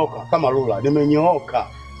 Nimenyooka kama lula, nimenyooka.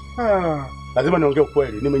 Lazima niongee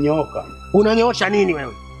ukweli, nimenyooka. Unanyoosha nini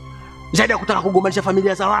wewe? Zaidi ya kutaka kugombanisha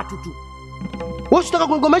familia za watu tu. Wewe unataka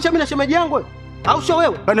kunigombanisha mimi na shemeji yangu wewe? Au sio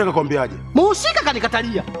wewe? Kwani nikakwambiaje? Muhusika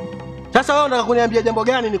kanikatalia. Sasa wewe unataka kuniambia jambo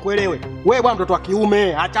gani nikuelewe? Wewe bwana mtoto wa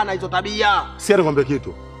kiume, achana hizo tabia. Si nikwambie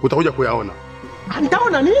kitu, utakuja kuyaona.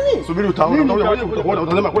 Nitaona nini? Subiri utaona, utaona,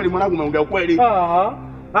 utasema kweli mwanangu umeongea ukweli.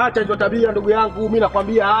 Acha hizo tabia ndugu yangu, mimi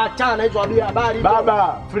nakwambia achana hizo tabia habari.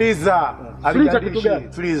 Baba, freezer. Freezer kitu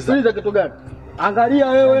gani? Freezer kitu gani? Angalia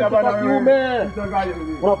wewe kwa kiume.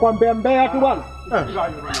 Unakwambia mbea tu bwana.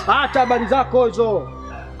 Acha habari zako hizo.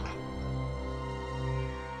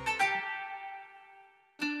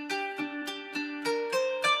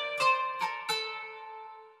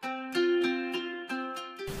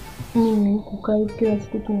 Mimi kukaa kila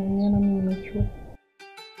siku tunanyana, mimi nimechoka.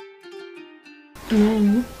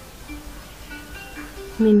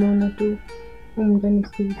 Mimi naona tu ndani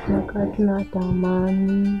sisi tunakaa tuna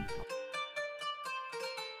tamani.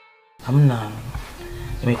 Hamna.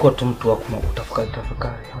 Nimekuwa tu mtu wa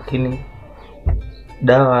kutafakari, lakini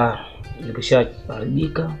dawa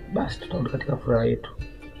ikishaharibika basi tutarudi katika furaha yetu.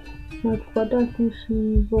 Na tupata tu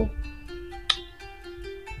hivyo.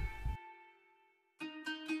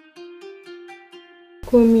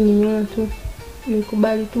 Kwa mimi nimeona tu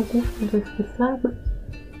nikubali tu kufa siku 7.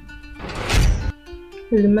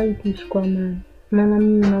 Ili mali tuishi kwa amani. Maana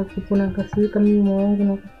mimi nakupenda kasirika, mimi moyo wangu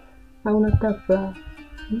na hauna tafra.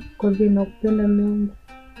 Kwa vile nakupenda mimi.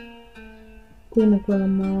 Kuna kwa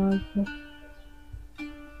mawazo.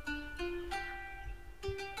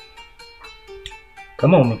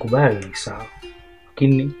 Kama umekubali sawa.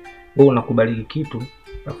 Lakini wewe unakubali kitu,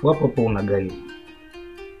 alafu hapo hapo unagairi.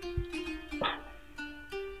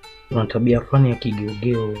 Una tabia fulani ya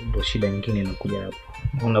kigeugeu, ndio shida nyingine inakuja hapo.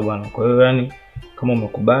 Unaona bwana. Kwa hiyo yani kama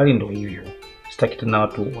umekubali ndio hivyo. Sitaki tena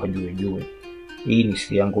watu wajue. Hii ni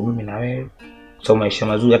siri yangu mimi na wewe. Sio maisha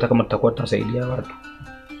mazuri hata kama tutakuwa tunasaidia watu.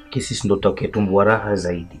 Sisi ndio tutakaye tumbua raha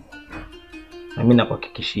zaidi. Na mimi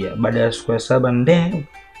nakuhakikishia baada ya siku ya 7 ndio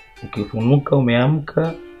ukifunuka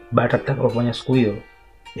umeamka baada tutakapofanya siku hiyo.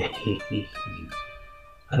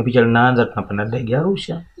 Picha linaanza tunapanda ndege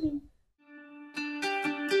Arusha.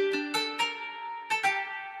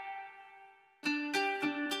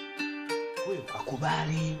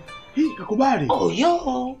 Kakubali. Kakubali.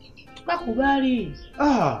 Kakubali.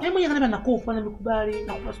 Mimi mwenyewe kama nakufa na nikubali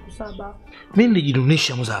na kwa siku 7. Mimi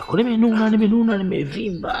nilijidunisha mzako. Nimenuna,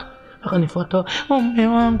 nimevimba. Akanifuata, mume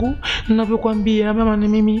wangu, ninavyokuambia mama ni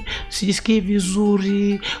mimi sijisikii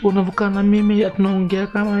vizuri. Unavuka na mimi tunaongea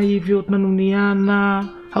kama hivyo, tunanuniana.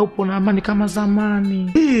 Haupo na amani kama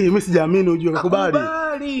zamani. Mimi sijaamini ujue kakubali.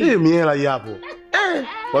 nakubali. Miela hii hapo.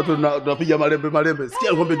 Watu tunapiga malembe.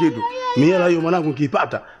 Sikia ngombe kitu. Miela hiyo mwanangu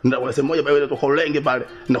nikipata, unasema moja bado toka ulenge pale.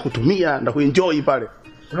 Nakutumia, ndakuenjoy pale.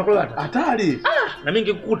 Unakula hata? Hatari. Na mimi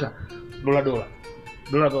nikikukuta dola.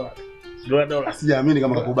 Sijaamini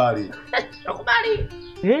kama kakubali. Nakubali.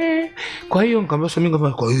 Kwa hiyo nikamwambia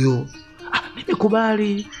mimi kwa hiyo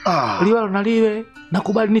nimekubali. Liwalo na liwe.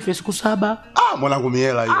 Nakubali nife siku 7. Mwanangu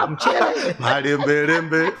miela hiyo. Mchele.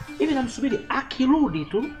 Malembe. Hivi namsubiri akirudi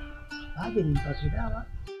tu. Aje nimpatie dawa.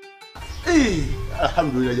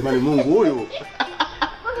 Alhamdulillah jamani, Mungu huyu.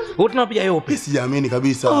 Wote tunapiga yope. Sijaamini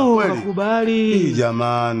kabisa. Kweli. Nakubali.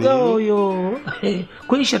 Jamani. Yo.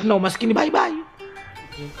 Kuisha tuna umaskini bye bye.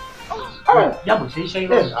 Jambo siisha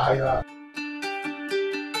hilo. Haya.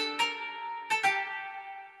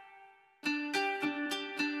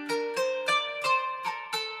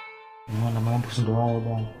 Mwana mambo ndio wao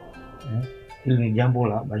bwana. Hili ni jambo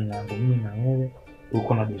la baina yangu mimi na wewe.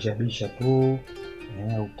 Uko na bishabisha tu.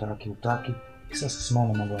 Utaki. Sasa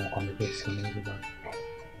simama mambo yanakwambia pesa mingi bwana.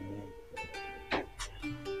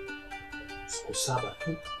 Siku 7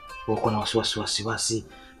 tu. Uko na wasiwasi,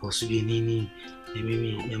 usijui nini.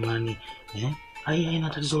 Mimi jamani, haina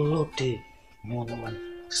tatizo lolote. Muone bwana.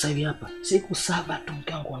 Sasa hivi hapa siku 7 tu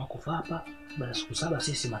mke wangu anakufa hapa. Baada siku 7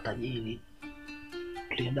 sisi matajiri.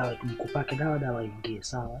 Ile dawa tumkupake dawa ingie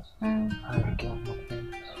sawa. Haya mke wangu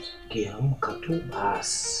nakupenda. Kiamka tu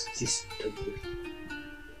basi sisi tutajiri.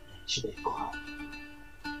 Shida iko hapo.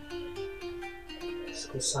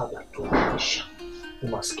 Siku 7 tu kisha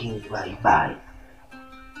umaskini bye bye.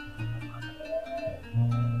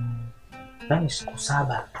 Ndani siku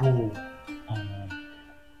 7 tu.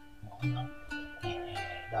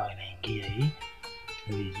 Dawa inaingia hii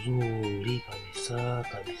vizuri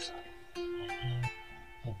kabisa.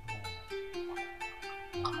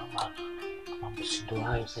 Mambo sindo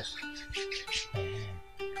hayo sasa.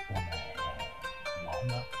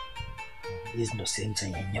 Unaona hizi ndo sehemu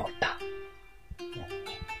zenye nyota.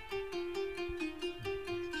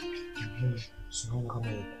 Sinaona kama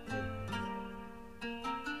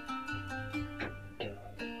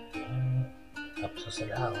hapo sasa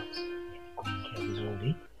dawa kuingia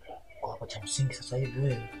vizuri. Kwa hapo cha msingi sasa hivi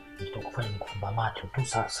wewe nitakufanya nikufumba macho tu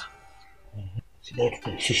sasa. Sidai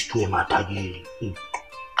tutashishtuwe matajiri.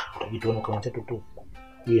 Tutajitona kama chetu tu.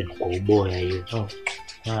 Hiyo ni kwa ubora hiyo.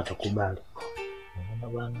 Na atakubali. Unaona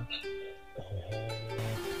bwana?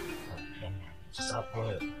 Sasa hapo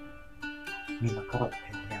wewe mimi nakapa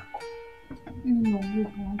pembeni yako.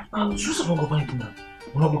 Sasa Bongo kwani tuna.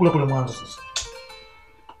 Unakula kule mwanzo sasa.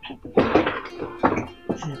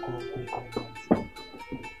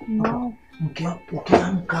 No.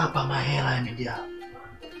 Ukiamka hapa mahela yamejaa.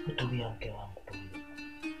 Tulia mke wangu tulia.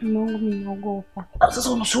 Mungu mimi naogopa.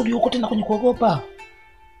 Sasa unasudi huko tena kwenye kuogopa.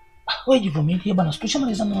 Wewe jivumilie bana,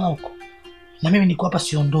 tushamalizana na huko. Na mimi niko hapa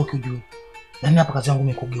siondoki ujue. Yaani hapa kazi yangu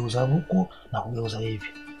nimekugeuza huko na kugeuza hivi.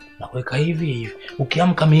 Na kuweka hivi.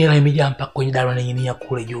 Ukiamka mahela yamejaa mpaka kwenye daro na nyingine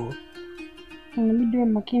kule juu. Inabidi uwe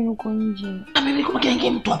makini huko nje. Mimi niko makini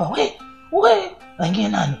mtu hapa. Wewe, aingie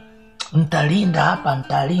nani? Nitalinda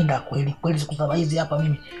kweli siku 7 hizi hapa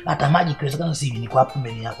mimi. Hata maji kiwezekana sivi niko hapa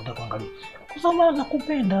mbele yako utakuangalia. Kwa sababu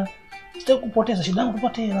nakupenda. Sitaki kupoteza shida yangu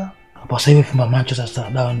kupoteza. Hapo sasa hivi fumba macho sasa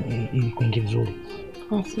dawa ili kuingia vizuri.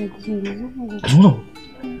 Zungu.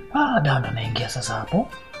 Dawa ndo naingia sasa hapo.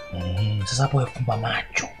 Sasa hapo fumba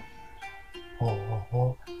macho.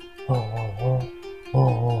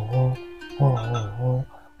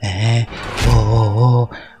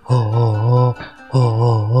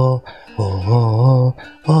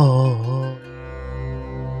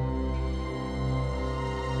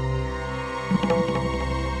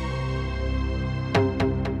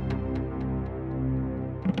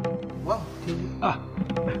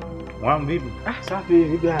 Wangu vipi? Safi,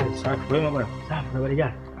 vipi hali? Safi, kwema bwana. Safi, habari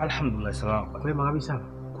gani? Alhamdulillah salama. Kwema kabisa.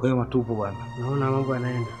 Kwema tupo bwana. Naona mambo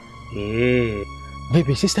yanaenda.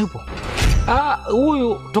 Vipi sister yupo?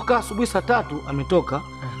 Huyu toka asubuhi saa 3 ametoka,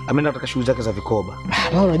 ameenda katika shughuli zake za vikoba.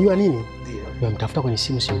 Na unajua nini? Ndio. Nimemtafuta kwenye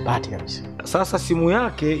simu simpati kabisa. Sasa simu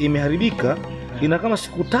yake imeharibika, ina kama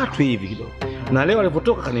siku 3 hivi kidogo. Na leo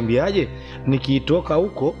alipotoka kaniambiaje, nikitoka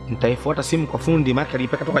huko nitaifuata simu kwa fundi maki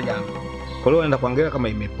alipeka toka jana. Kwa hiyo naenda kuangalia kama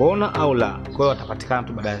imepona au la. Kwa hiyo atapatikana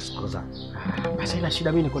tu baadaye siku zake. Basi ina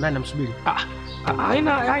shida, mimi niko ndani namsubiri.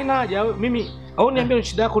 Haina haja. Mimi au niambie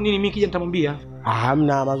shida yako nini, mimi kija nitamwambia.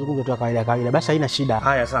 Hamna, mazungumzo tu ya kawaida. Basi haina shida.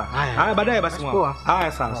 Haya sawa. Haya baadaye basi mwanangu.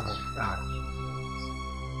 Haya sawa.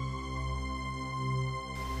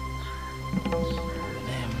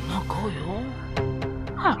 Mnoko huyo.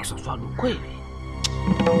 Kisafadu kweli.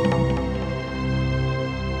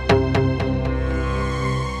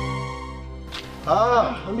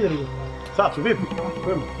 Mwambie ndugu. Safi vipi?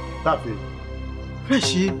 Kwema. Safi.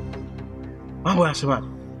 Fresh. Mambo yanasemaje?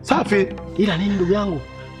 Safi. Ila nini ndugu yangu?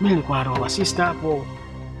 Mimi nilikuwa na sister hapo.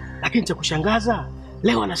 Lakini cha kushangaza,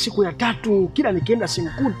 leo ana siku ya 3, kila nikienda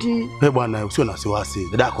simkuti. Bwana usio na wasiwasi.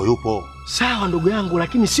 Dadako yupo. Sawa ndugu yangu,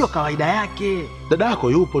 lakini sio kawaida yake.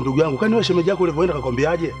 Dadako yupo ndugu yangu. Kwani wewe shemeji yako ulivyoenda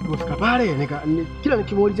kakwambiaje? Tumefika pale, kila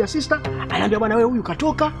nikimuuliza sister, ananiambia bwana wewe huyu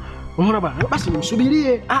katoka. Unaona bwana, basi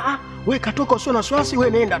nimsubirie. Wewe katoka usio na wasiwasi,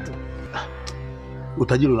 wewe nenda tu.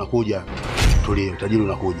 Utajiri unakuja. Tulie, utajiri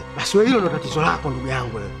unakuja. Basi wewe hilo ndio tatizo lako ndugu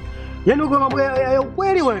yangu wewe. Yaani uko mambo ya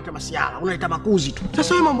ukweli unaleta masiala, unaleta makuzi tu.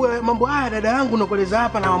 Sasa wewe mambo haya dada yangu unakueleza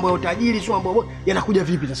hapa na mambo ya utajiri sio mambo yanakuja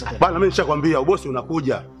vipi sasa tena? Bwana mimi nishakwambia ubosi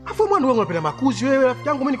unakuja. Afu mwana wangu unapenda makuzi wewe rafiki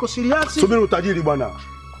yangu mimi niko serious. Subiri utajiri bwana.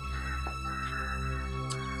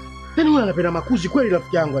 Yaani wewe unapenda makuzi kweli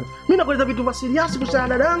rafiki yangu. Mimi nakueleza vitu vya serious kuhusu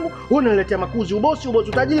dada yangu, wewe unaniletea makuzi, ubosi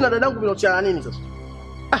utajiri na dada yangu vinahusiana nini sasa?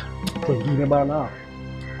 Wengine bana.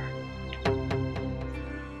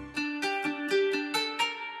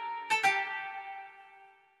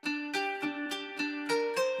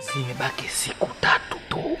 Zimebaki siku 3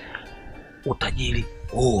 tu. Utajiri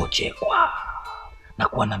uchekwa na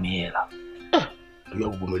kuwa na miela. Ndio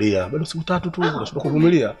kuvumilia. Bado siku 3 tu unashindwa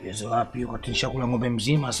kuvumilia. Yezo wapi wakati nishakula ng'ombe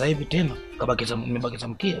mzima sasa hivi tena. Nimebakiza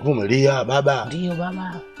mkia. Vumilia baba. Ndio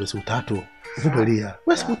baba. Siku 3. Vumilia.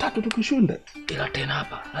 Wewe siku 3 tukishinde. Ila tena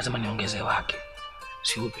hapa lazima niongeze wake.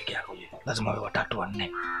 Sio peke yako je. Lazima wawe 3 4.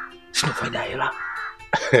 Sio faida hela.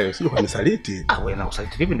 Sio kanisaliti. Wewe na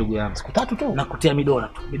usaliti vipi ndugu yangu? Siku 3 tu. Nakutia midola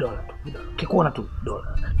tu. Kikuona tu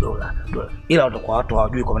dola. Ila watu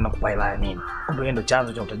hawajui kwa nini nakupa hela ya nini. Kumbe wewe ndio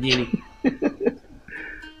chanzo cha utajiri.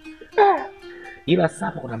 Ila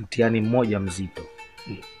sasa kuna mtihani mmoja mzito.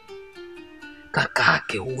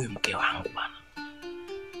 Kakake huyu mke wangu bana.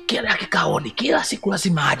 Kila akikaoni kila siku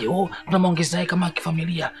lazima aje. Tunamwongeza naye kama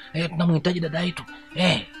kifamilia. Tunamhitaji dada yetu.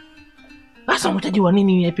 Sasa mhitaji wa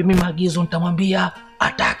nini? Yapi mimi maagizo nitamwambia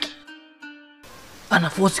ataki.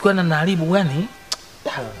 Anaforce kwenda na haribu yani.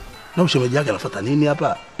 Na ushemeji yake anafuata nini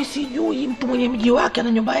hapa? Sijui, mtu mwenye mji wake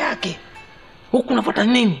na nyumba yake. Huku unafuata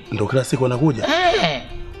nini? Ndio kila siku anakuja.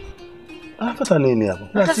 Anafuata nini hapo?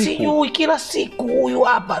 Hata sijui, kila siku huyu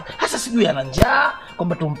hapa. Sasa sijui ana njaa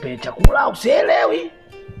kwamba tumpe chakula, usielewi.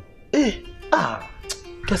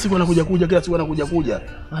 Kila siku anakuja kila siku anakuja.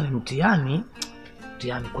 Yaani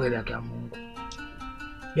mtihani kweli yake ya Mungu.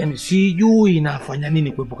 Yaani sijui nafanya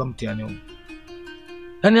nini kuepuka mtihani huu.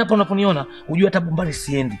 Yaani hapa unaponiona, unajua hata mbali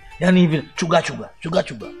siendi. Yaani hivi chuga.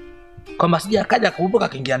 Kama sija akaja kuupoka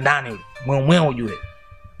kaingia ndani yule. Mweo ujue.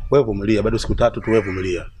 Wewe vumilia, bado siku 3 tu wewe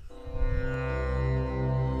vumilia.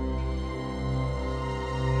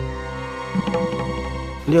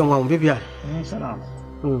 Ndio mwanangu vipi hali? Salama.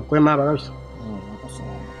 Kwema hapa kabisa.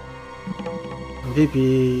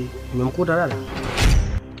 Vipi umemkuta dada?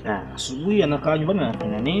 Asubuhi anakaa nyumbani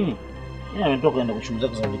anafanya nini? Yeye ametoka kwenda kushughuli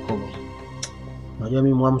zake za vikoba. Unajua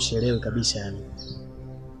mimi mwamu sielewi kabisa yani.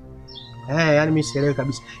 Yaani mimi sielewi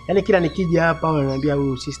kabisa. Yaani kila nikija hapa wananiambia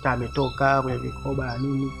huyu sister ametoka kwenye vikoba na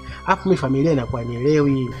nini. Alafu mimi familia inakuwa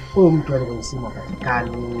nielewi. Huyu mtu alikuwa kwenye simu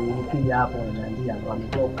hapatikani. Nikija hapo wananiambia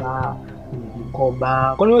ametoka kwenye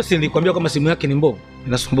vikoba. Kwani wewe si nilikwambia kama simu yake ni mbovu?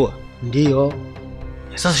 Inasumbua? Ndio.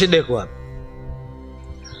 Sasa shida iko wapi?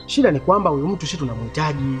 Shida ni kwamba huyu mtu sisi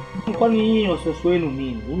tunamhitaji. Kwani hiyo sio wenu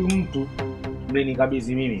nini? Huyu mtu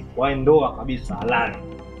mmenikabidhi mimi kwa ndoa kabisa halali.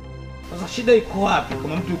 Sasa shida iko wapi?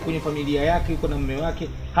 Kama mtu yuko kwenye familia yake, yuko na mume wake,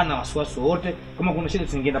 hana wasiwasi wote, kama kuna shida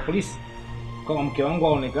singeenda polisi. Kama mke wangu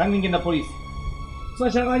aonekane ningeenda polisi.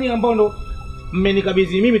 Sasa changani ambao ndo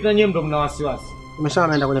mmenikabidhi mimi tena nyewe ndo mna wasiwasi. Umesema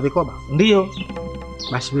naenda kwenye vikoba? Ndio.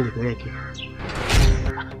 Basi mimi nipeleke.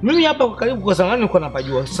 Mimi hapa karibu kwa zamani nilikuwa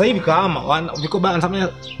napajua. Sasa hivi kama vikoba anasamia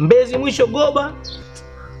Mbezi mwisho Goba.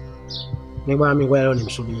 Ni bwana mimi leo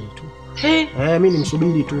nimsubiri tu. Mimi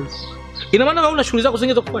nimsubiri tu. Ina maana wewe una shughuli zako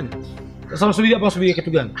zingine za kufanya? Sasa msubiri hapa, msubiri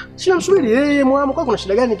kitu gani? Sina msubiri. Mwamu kwa kuna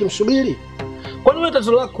shida gani nikimsubiri? Kwani wewe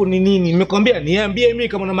tatizo lako ni nini? Nimekwambia niambie mimi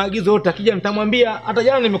kama na maagizo yote akija nitamwambia. Hata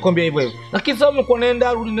jana nimekwambia hivyo. Lakini sasa umekuwa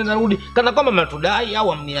nenda rudi kana kwamba mnatudai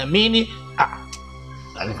au amniamini.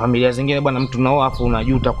 Yaani familia zingine bwana mtu naoa afu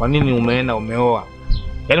unajuta kwa nini umeenda umeoa.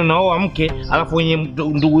 Yaani unaoa mke alafu wenye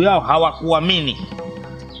ndugu yao hawakuamini.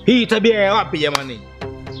 Hii tabia ya wapi jamani?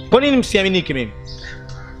 Kwa nini msiaminiki mimi?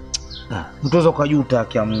 Mtozo kajuta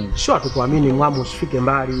kia Mungu. Sio tukuamini mwamu usifike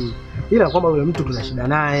mbali. Ila kwamba yule mtu tuna shida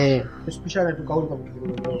naye. Usipishane tu kauli kwa kitu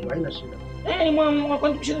kidogo. Haina shida. Mwamu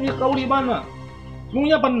kwani tupishane kauli bana. Mimi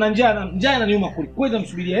hapa nina njaa inaniuma kuli. Kwenda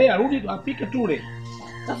msubiria yeye arudi apike tule.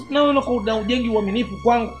 Sasa na wewe unakuwa ujengi uaminifu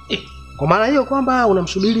kwangu. Kwa maana hiyo kwamba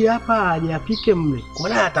unamsubiri hapa aje apike mle. Kwa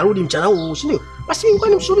maana atarudi mchana huu, si ndio? Basi mimi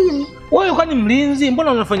kwani msubiri. Wewe kwani mlinzi?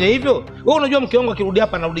 Mbona unafanya hivyo? Wewe unajua mke wangu akirudi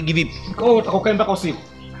hapa anarudi vipi? Kwa hiyo utakokaa mpaka usiku.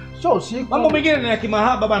 Sio usiku. Mambo mengine ni ya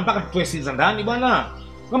kimahaba bwana, mpaka tutoe siri za ndani bwana.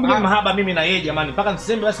 Mambo mengine mahaba mimi na yeye jamani, mpaka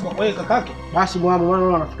niseme basi kwa wewe kakake. Basi mwana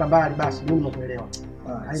wewe unafika mbali basi, mimi nimekuelewa.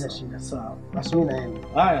 Haina shida. Sawa. Basi mimi naenda.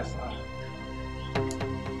 Haya sawa.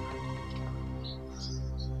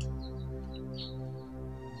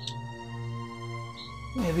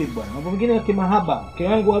 Hivi bwana, mambo mengine ya kimahaba. Mke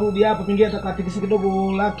wangu arudi hapa pengine atakatikisa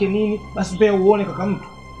kidogo lake nini, basi pia uone kaka mtu.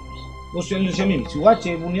 Usionyeshe mimi,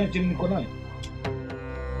 siuache uniache mimi niko naye.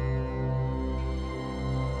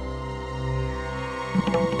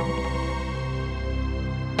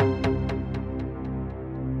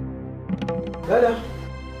 Dada.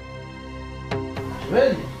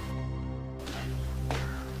 Ready?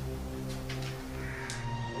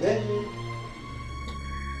 Ready?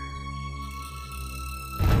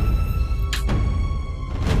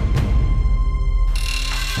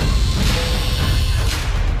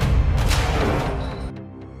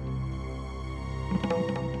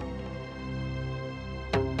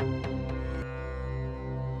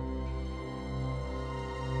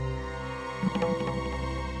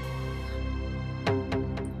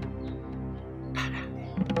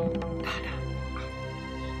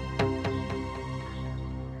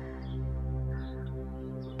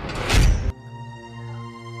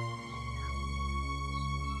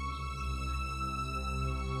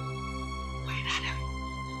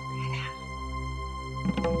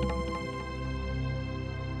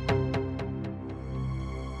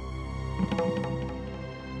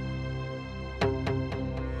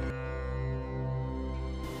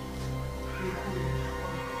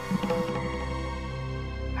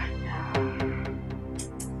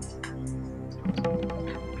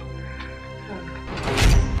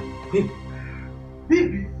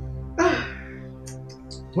 Bibi.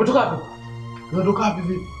 Unatoka wapi? Unatoka wapi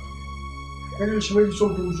vipi? Yaani shemeji sio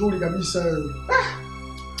mtu mzuri kabisa wewe.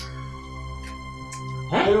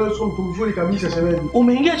 Wewe sio mtu mzuri kabisa shemeji.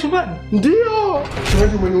 Umeingia chumbani? Ndio.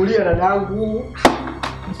 Shemeji umeniulia dadangu.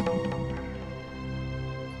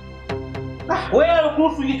 Wewe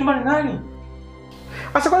alikuruhusu ingie chumbani nani?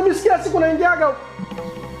 Sasa kwa nini sikia siku naingiaga?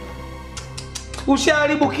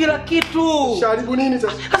 Ushaharibu kila kitu. Ushaharibu nini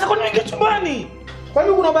sasa? Sasa kwa nini uingie chumbani?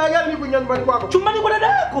 Kwani kuna baya gani kuingia nyumbani kwako? Chumbani kwa dada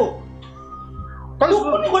yako. Kwani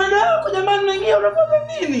uko kwa dada yako jamani, unaingia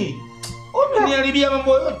unafanya nini? Umeniharibia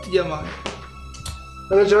mambo yote jamani.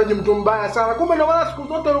 Wewe shemeji mtu mbaya sana. Kumbe ndio maana siku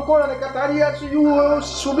zote ulikuwa unanikatalia sijui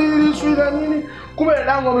subiri sijui na nini. Kumbe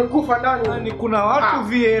dadangu amekufa ndani. Yaani kuna watu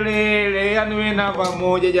vielele, yaani wewe namba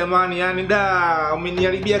moja jamani, yaani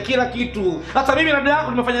umeniharibia kila kitu. Hata mimi na dada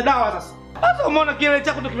yako tumefanya dawa sasa. Sasa umeona kiele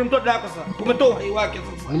chako ndio kimemtoa dada yako sasa. Umetoa uhai wake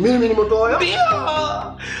sasa. Mimi nimetoa Ndio.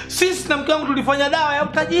 Sisi na mke wangu tulifanya dawa ya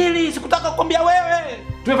utajiri, sikutaka kukwambia wewe.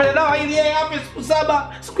 Tumefanya dawa ili yeye hapo siku 7.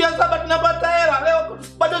 Siku ya 7 tunapata hela. Leo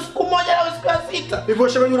bado siku moja na siku ya 6. Hivyo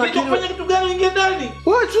shemeji unakiri. Unafanya kitu gani ingie ndani?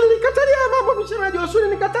 Wewe sio nikatalia mambo msemaji, usini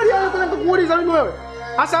nikatalia wewe kwenda kukuuliza mimi wewe.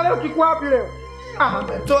 Sasa leo kiko wapi leo?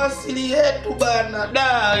 Toa asili yetu bana.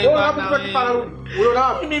 Wewe hapo kwa kipala rudi. Wewe na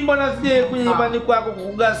wapi? Mimi mbona sije kwenye nyumbani kwako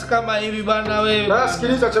kukugasi kama hivi bana wewe? Na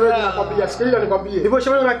sikiliza shemeji nakwambia, sikiliza nikwambie. Hivyo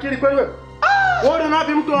shemeji unakiri kweli wewe? Wewe na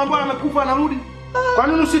wapi mtu ambaye amekufa anarudi? Kwa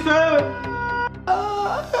nini usife wewe?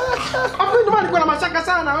 Hapo ndio maana niko na mashaka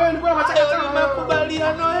sana. Wewe niko na mashaka sana.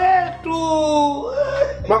 Makubaliano yetu.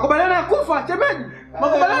 Makubaliano ya kufa, shemeji.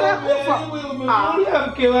 Makubaliano ya kufa. Umemulia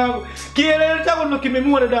mke wangu. Kielele chako ndio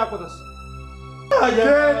kimemua dada yako sasa.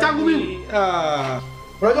 Changu mimi.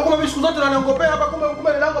 Unajua kama siku zote unaniongopea hapa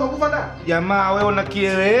kumbe dada yangu amekufa ndani. Jamaa wewe una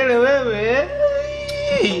kielele wewe.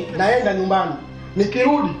 Naenda nyumbani.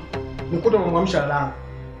 Nikirudi nikuta umemwamsha dada yangu.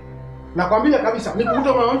 Nakwambia kabisa,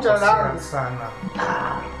 nikukuta umemwamsha dada yangu sana.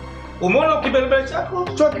 Umeona kibelebele chako?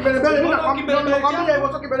 Sio kibelebele, mimi nakwambia hivyo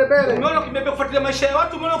sio kibelebele. Umeona kibelebele kufuatilia maisha ya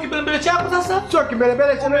watu, umeona kibelebele chako sasa? Sio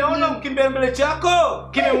kibelebele, umeona kibelebele chako?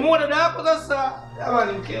 Kimemua dada yako sasa.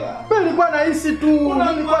 Jamani mke wangu. Mimi nilikuwa nahisi tu,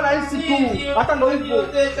 nilikuwa nahisi tu. Hata ndio hivyo.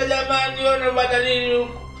 Jamani wewe unabada nini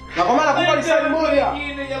huko? Na kwa maana kupa lisali moja.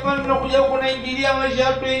 Nyingine jamani unakuja huko unaingilia maisha ya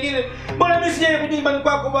watu wengine. Mbona mimi sijaje kuja nyumbani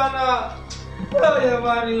kwako bwana?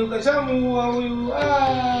 Jamani ukashamuua huyu.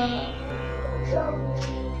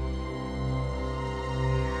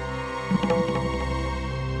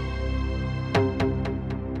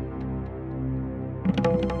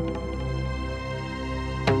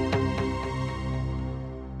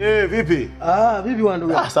 Vipi? Vipi bwana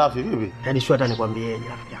ndugu? Safi vipi? Yaani sio hata nikwambieje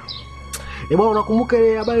rafiki yangu. Bwana unakumbuka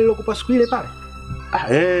ile habari niliyokupa siku ile pale?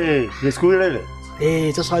 Ni siku ile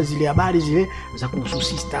ile. Sasa zile habari zile za kuhusu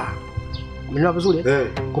sister. Umeelewa vizuri?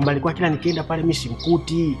 Kwamba alikuwa kila nikienda pale mimi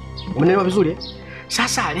simkuti. Umeelewa vizuri?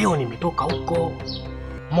 Sasa leo nimetoka huko.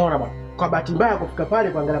 Umeona bwana? Kwa bahati mbaya kufika pale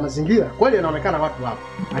kuangalia mazingira, kweli yanaonekana watu hapo.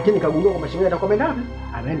 Lakini nikagundua kwamba shemeji atakuwa ameenda wapi?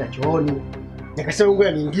 Ameenda chooni. Nikasema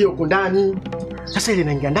ngoja niingie huko ndani. Sasa ile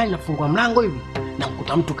naingia ndani nafungua mlango hivi na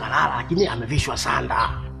mkuta mtu kalala lakini amevishwa sanda.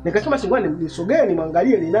 Nikasema singwani nisogee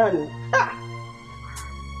nimwangalie ni nani.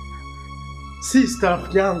 Sister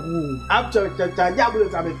yangu. Hapo cha ajabu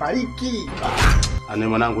leo amefariki. Ani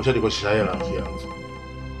mwanangu ushadikosha hela pia.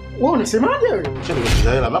 Wewe unasemaje wewe?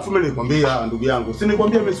 Ushadikosha hela. Alafu mimi nilikwambia ndugu yangu. Si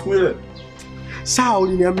nilikwambia mimi siku ile. Sawa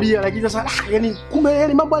uliniambia lakini sasa yani kumbe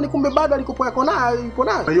yani mambo yani kumbe bado alikopo yako nayo yupo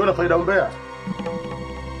nayo. Unaiona faida umbea?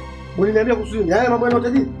 Uliniambia kuhusu nini? Haya mambo yana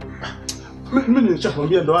utajiri. Mimi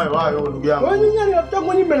nilishakwambia ndo hayo ndugu yangu. Wewe nyinyi ni rafiki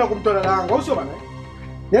yangu nyinyi na kumtoa langu au sio bana?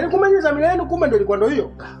 Yaani kumbe nyinyi zamira yenu kumbe ndio ilikuwa ndio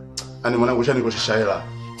hiyo. Ani mwanangu ushanikosha hela.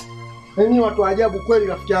 Yaani watu ajabu kweli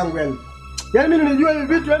rafiki yangu yani. Yaani mimi nilijua hivi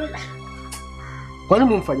vitu yani. Kwa nini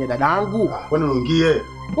mumfanyia dadangu? Kwani unaingie? Wewe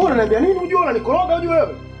unaniambia nini? Unajua unanikoroga unajua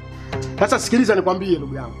wewe? Sasa sikiliza nikwambie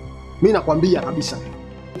ndugu yangu. Mimi nakwambia kabisa.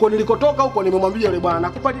 Huko nilikotoka huko nimemwambia yule bwana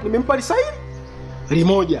nakupa nimempa lisaili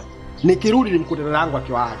limoja. Nikirudi nimkute dadangu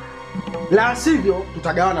akiwa hai. La sivyo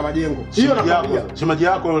tutagawana majengo. Hiyo nakwambia. Shemeji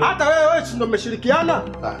yako yule. Hata wewe si ndio mmeshirikiana?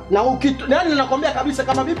 Na yaani ninakwambia kabisa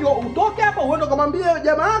kama vipi utoke hapa uende kumwambie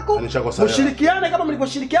jamaa yako. Mshirikiane kama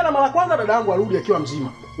mlivyoshirikiana mara kwanza dadangu arudi akiwa mzima.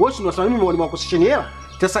 Wewe si unasema mimi nimewakosesheni hela?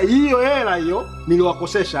 Sasa hiyo hela hiyo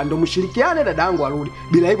niliwakosesha ndio mshirikiane dadangu arudi.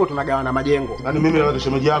 Bila hivyo tunagawana majengo. Yaani mimi na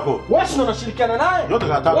shemeji yako. Wewe si unashirikiana naye? Yote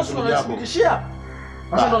kataka shemeji yako.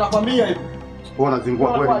 Sasa ndo nakwambia hivyo. Wewe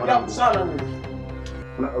unazingua kweli mwanangu. Sana mimi.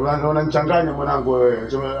 Unanichanganya mwanangu wewe.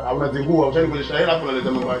 Unazingua, ushanikosha hela hapo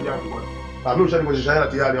unaleta mambo ya ajabu bwana. Mimi ushanikosha hela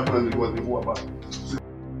tayari hapo unazingua hapa.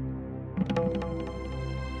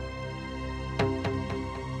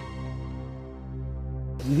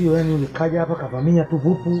 Ndio yani nikaja hapa kavamia tu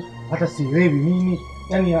vupu hata sielewi nini.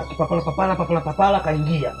 Yaani papala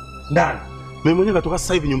kaingia ndani. Mimi mwenyewe natoka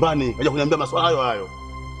sasa hivi nyumbani, kaja kuniambia maswala hayo.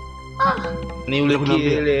 Ni yule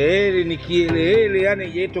kielele, ni kielele,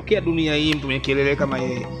 yani yetokea dunia hii mtu mwenye kielele kama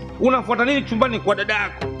yeye. Unafuata nini chumbani kwa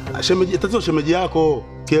dadako? Shemeji, tatizo shemeji yako,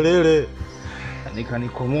 kielele.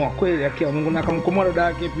 Nikanikomoa kweli akia Mungu na akamkomoa dada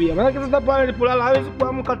yake pia. Maana sasa pale alipolala hawezi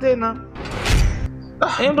kuamka tena.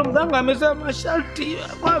 Ndio mganga amesema masharti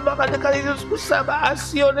kwamba katika hizo siku 7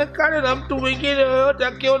 asionekane na mtu mwingine yoyote,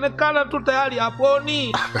 akionekana tu tayari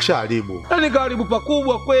haponi. Kashaharibu. Yaani kaharibu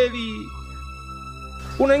pakubwa kweli.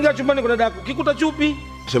 Unaingia chumbani kwa dadako, kikuta chupi?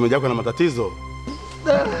 Shemeji yako ana matatizo.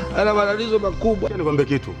 Ana matatizo makubwa. Nikwambie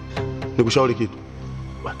kitu. Nikushauri kitu.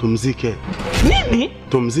 Tumzike. Nini?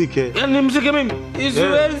 Tumzike. Yaani mzike mimi?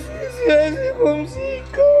 Siwezi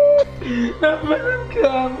kumzika. Napenda mke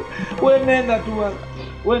wangu. Wewe nenda tu bwana.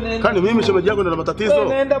 Wewe nenda. Kani mimi shemeji yako ndio na matatizo?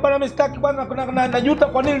 Wewe nenda bwana, mimi sitaki bwana, najuta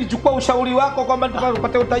kwa nini nilichukua ushauri wako kwamba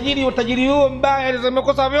tupate utajiri huo mbaya,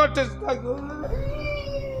 nimekosa vyote sitaki.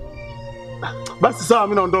 Basi sawa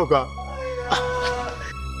mimi naondoka.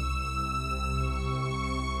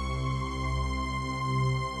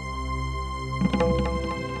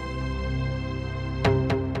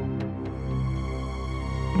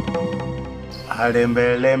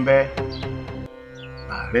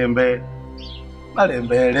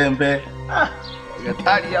 Alembe.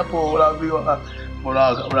 Hatari hapo unaambiwa.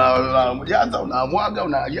 Unajaza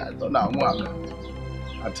unamwaga.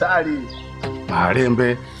 Hatari.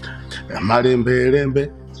 Malembe.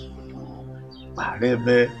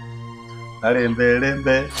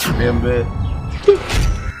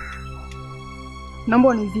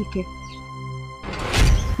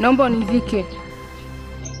 Naomba unizike.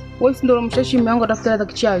 Wewe si ndio mshashi mume wangu atafuta za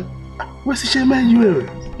kichawi? Wewe si shemeji wewe.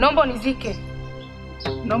 Naomba unizike.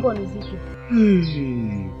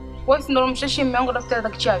 Wewe si ndio mshashi mume wangu atafuta za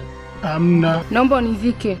kichawi? Hamna. Naomba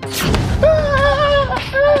unizike.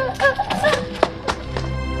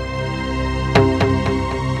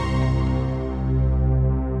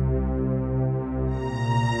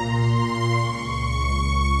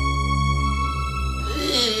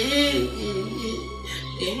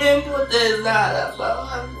 Nimempoteza Arafa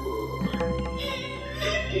wangu.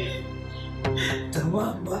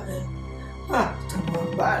 Tamaa mbaya.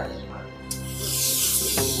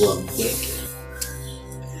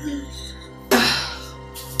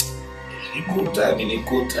 Nikuta.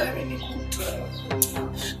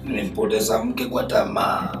 Nimempoteza mke kwa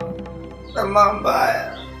tamaa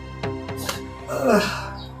mbaya.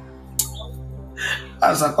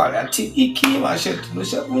 Asa pale atiki mashati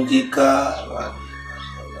noshavunjika.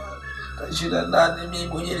 Kashida ndani mimi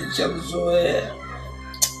mwenyewe nilishamzoea.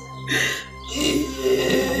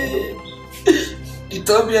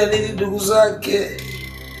 Nitaambia nini ndugu zake?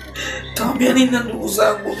 Nitaambia nini na ndugu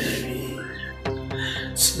zangu mimi?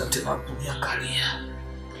 Sina tena kuniangalia.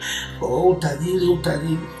 Oh, utajiri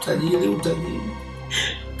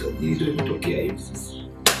ndio imetokea hivi sasa.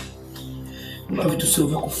 Kuna vitu sio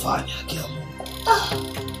vya kufanya kia Mungu.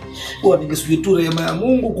 Kwa ningesubiri tu rehema ya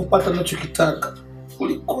Mungu kupata ninachokitaka.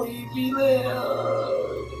 Kuliko hivi leo.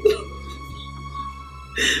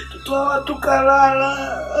 Tutoa watu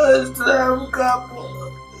kalala. Stamka hapo.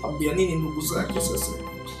 Ambia nini ndugu zake sasa?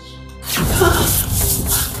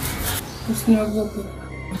 Usiniogope.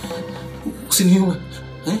 Usiniue.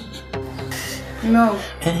 No.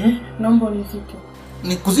 Naomba unizike.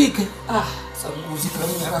 Nikuzike? Sababu kuzika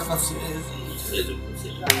mimi Arafa siwezi.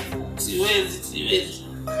 Siwezi.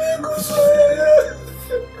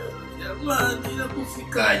 Jamani,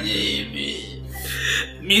 nakufikaje hivi?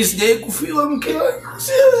 Mimi sijai kufiwa mke wangu.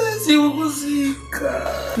 Siwezi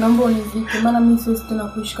kuzika. Naomba unizike, maana mimi siwezi tena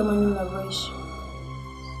kuishi kama mimi ninavyoishi.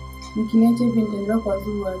 Nikiniacha hivi nitaendelea kwa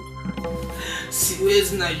zuu watu.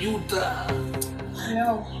 Siwezi na juta.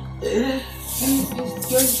 No. Mimi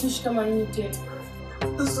siwezi kuishi kama mimi tena.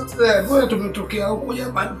 Sasa bora tumetokea huku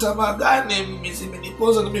jamani, tamaa gani mimi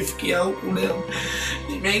zimenipoza nimefikia huku leo.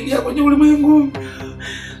 Nimeingia kwenye ulimwengu.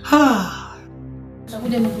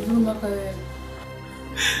 Nakuja nikuzuru mpaka wewe.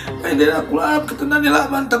 Endelea kula kitandani,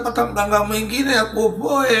 labda nitapata mganga mwingine ya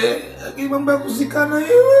kuopoe. Lakini mambo ya kuzikana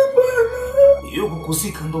hiyo bwana. Hiyo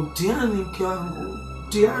kukuzika ndo mtihani mke wangu.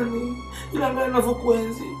 Mtihani. Ila mbona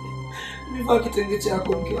ninavyokuenzi. Nimevaa kitenge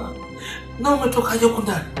chako mke wangu. Na umetokaje huko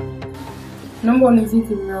ndani? Naomba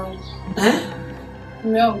unizike mwanangu.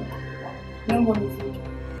 Mwanangu. Naomba unizike.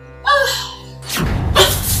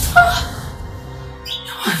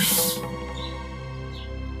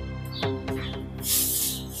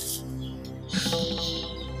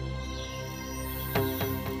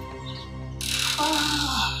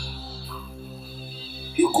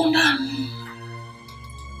 Yuko ndani.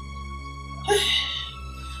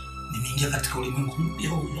 Nimeingia katika ulimwengu mpya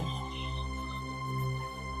huu.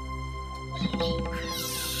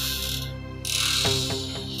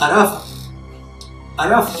 Arafa.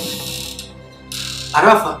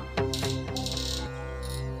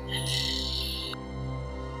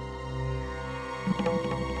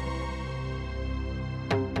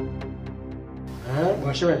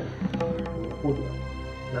 Mwashewe.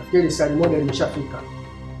 Nafikiri saa moja limeshafika.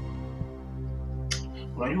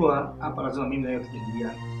 Unajua hapa lazima mimi na wewe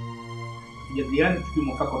tujadiliane tukiwa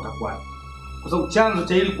mwafaka utakuwa. Kwa sababu chanzo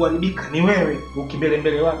cha hili kuharibika ni wewe,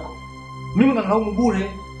 ukimbele wako. Mimi nalaumu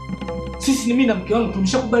bure. Sisi ni mimi na mke wangu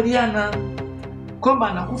tumeshakubaliana kwamba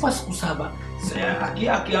anakufa siku 7. Sasa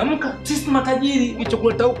akiamka sisi ni matajiri.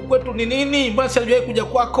 Kilichokuleta huku kwetu ni nini? Basi hajawahi kuja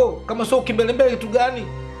kwako. Kama sio ukimbele kitu gani?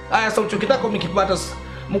 Haya sasa ulichokitaka umekipata sasa.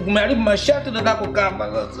 Umeharibu mashati na dako kama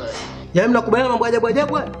sasa. Yaani mnakubaliana mambo ajabu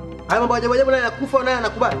ajabu haya? Haya mambo ajabu ajabu naye anakufa naye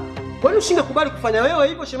anakubali. Kwani usingekubali kufanya wewe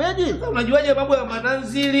hivyo shemeji? Unajuaje mambo ya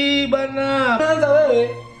mananzili bana? Kwanza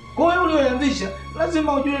wewe, kwa hiyo ulioanzisha,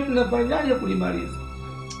 lazima ujue tunafanyaje kulimaliza.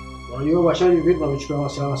 Unajua washauri vitu wamechukua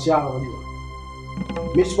wasiala unajua.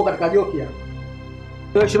 Mimi sipo katika joki hapa.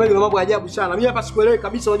 Wewe shemeji una mambo ya ajabu sana. Mimi hapa sikuelewi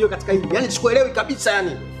kabisa unajua katika hili. Yaani sikuelewi kabisa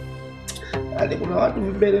yani. Hadi kuna watu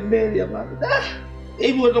mbele hapa.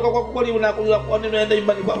 Hivi unatoka kwa kweli unakuja kwa nini unaenda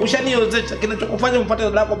nyumbani kwako? Ushaniozesha kinachokufanya mpate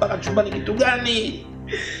lako mpaka chumbani kitu gani?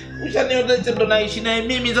 Ushaniozesha ndo naishi naye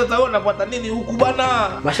mimi sasa wewe unafuata nini huku bwana?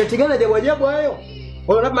 Mashati gani ajabu ajabu hayo?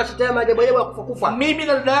 Wewe unapa mashati ya ajabu ajabu ya kufa. Mimi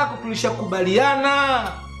na dada yako tulishakubaliana.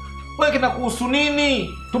 Wewe kinakuhusu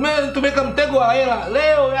nini? Tumeka mtego wa hela.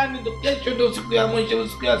 Leo yani ndo kesho ndo siku ya mwisho,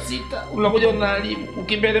 siku ya 6. Unakuja unaharibu.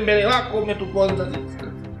 Ukimbele wako umetuponza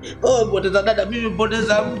sisi. Poteza dada, mimi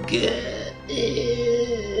poteza mke.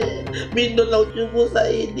 Mimi ndo na uchungu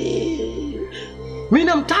zaidi. Mimi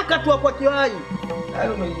namtaka tu hapo kiwai.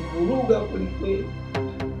 Hayo umejivuruga kweli.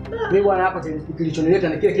 Mimi bwana hapa kilichonileta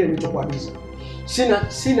na kile nilichokuagiza.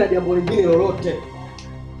 Sina jambo lingine lolote.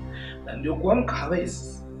 Na ndio kuamka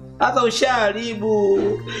hawezi. Hata ushaharibu.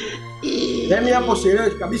 Mimi hapo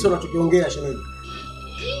sielewi kabisa unachokiongea shemeji.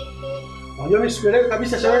 Unajua mimi sielewi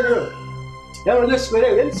kabisa shemeji wewe. Yaani unajua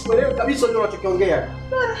sielewi kabisa unachokiongea.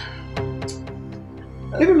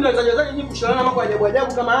 Hivi mnazajazaje nyinyi kushana mambo ajabu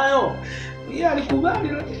ajabu kama hayo? Yeye alikubali.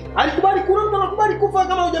 Alikubali kuna mtu anakubali kufa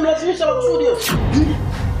kama hujamlazimisha makusudi.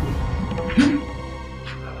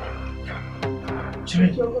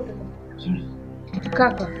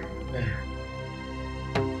 Kaka.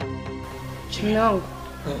 Chini yangu.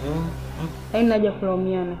 Haina haja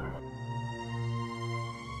kulaumiana.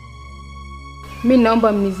 Mimi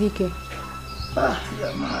naomba mnizike.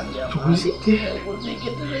 Jamani, tuzike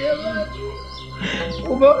tena jamani.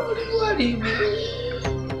 Umeona ulivyoharibu.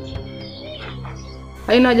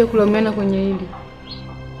 Haina haja kulaumiana kwenye hili.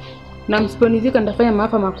 Na msiponizika nitafanya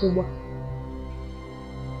maafa makubwa.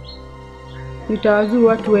 Nitawazuru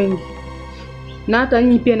watu wengi. Na hata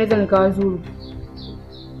nyinyi pia naweza nikawazuru.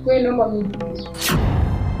 Kwa hiyo naomba mimi.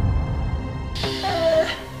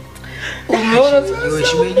 Umeona sasa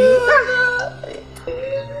shemeji?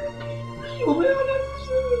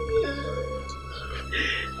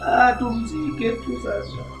 Tumzike tu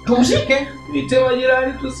sasa. Tumzike? Tuite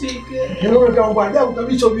majirani tusike. Ndio kama kwa ajabu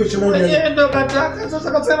kabisa ujue shemeji. Yeye ndo kataka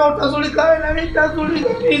sasa kasema utazulika wewe na mimi nitazulika.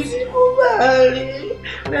 Mimi sikubali.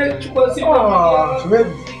 Na chukua simu. Shemeji.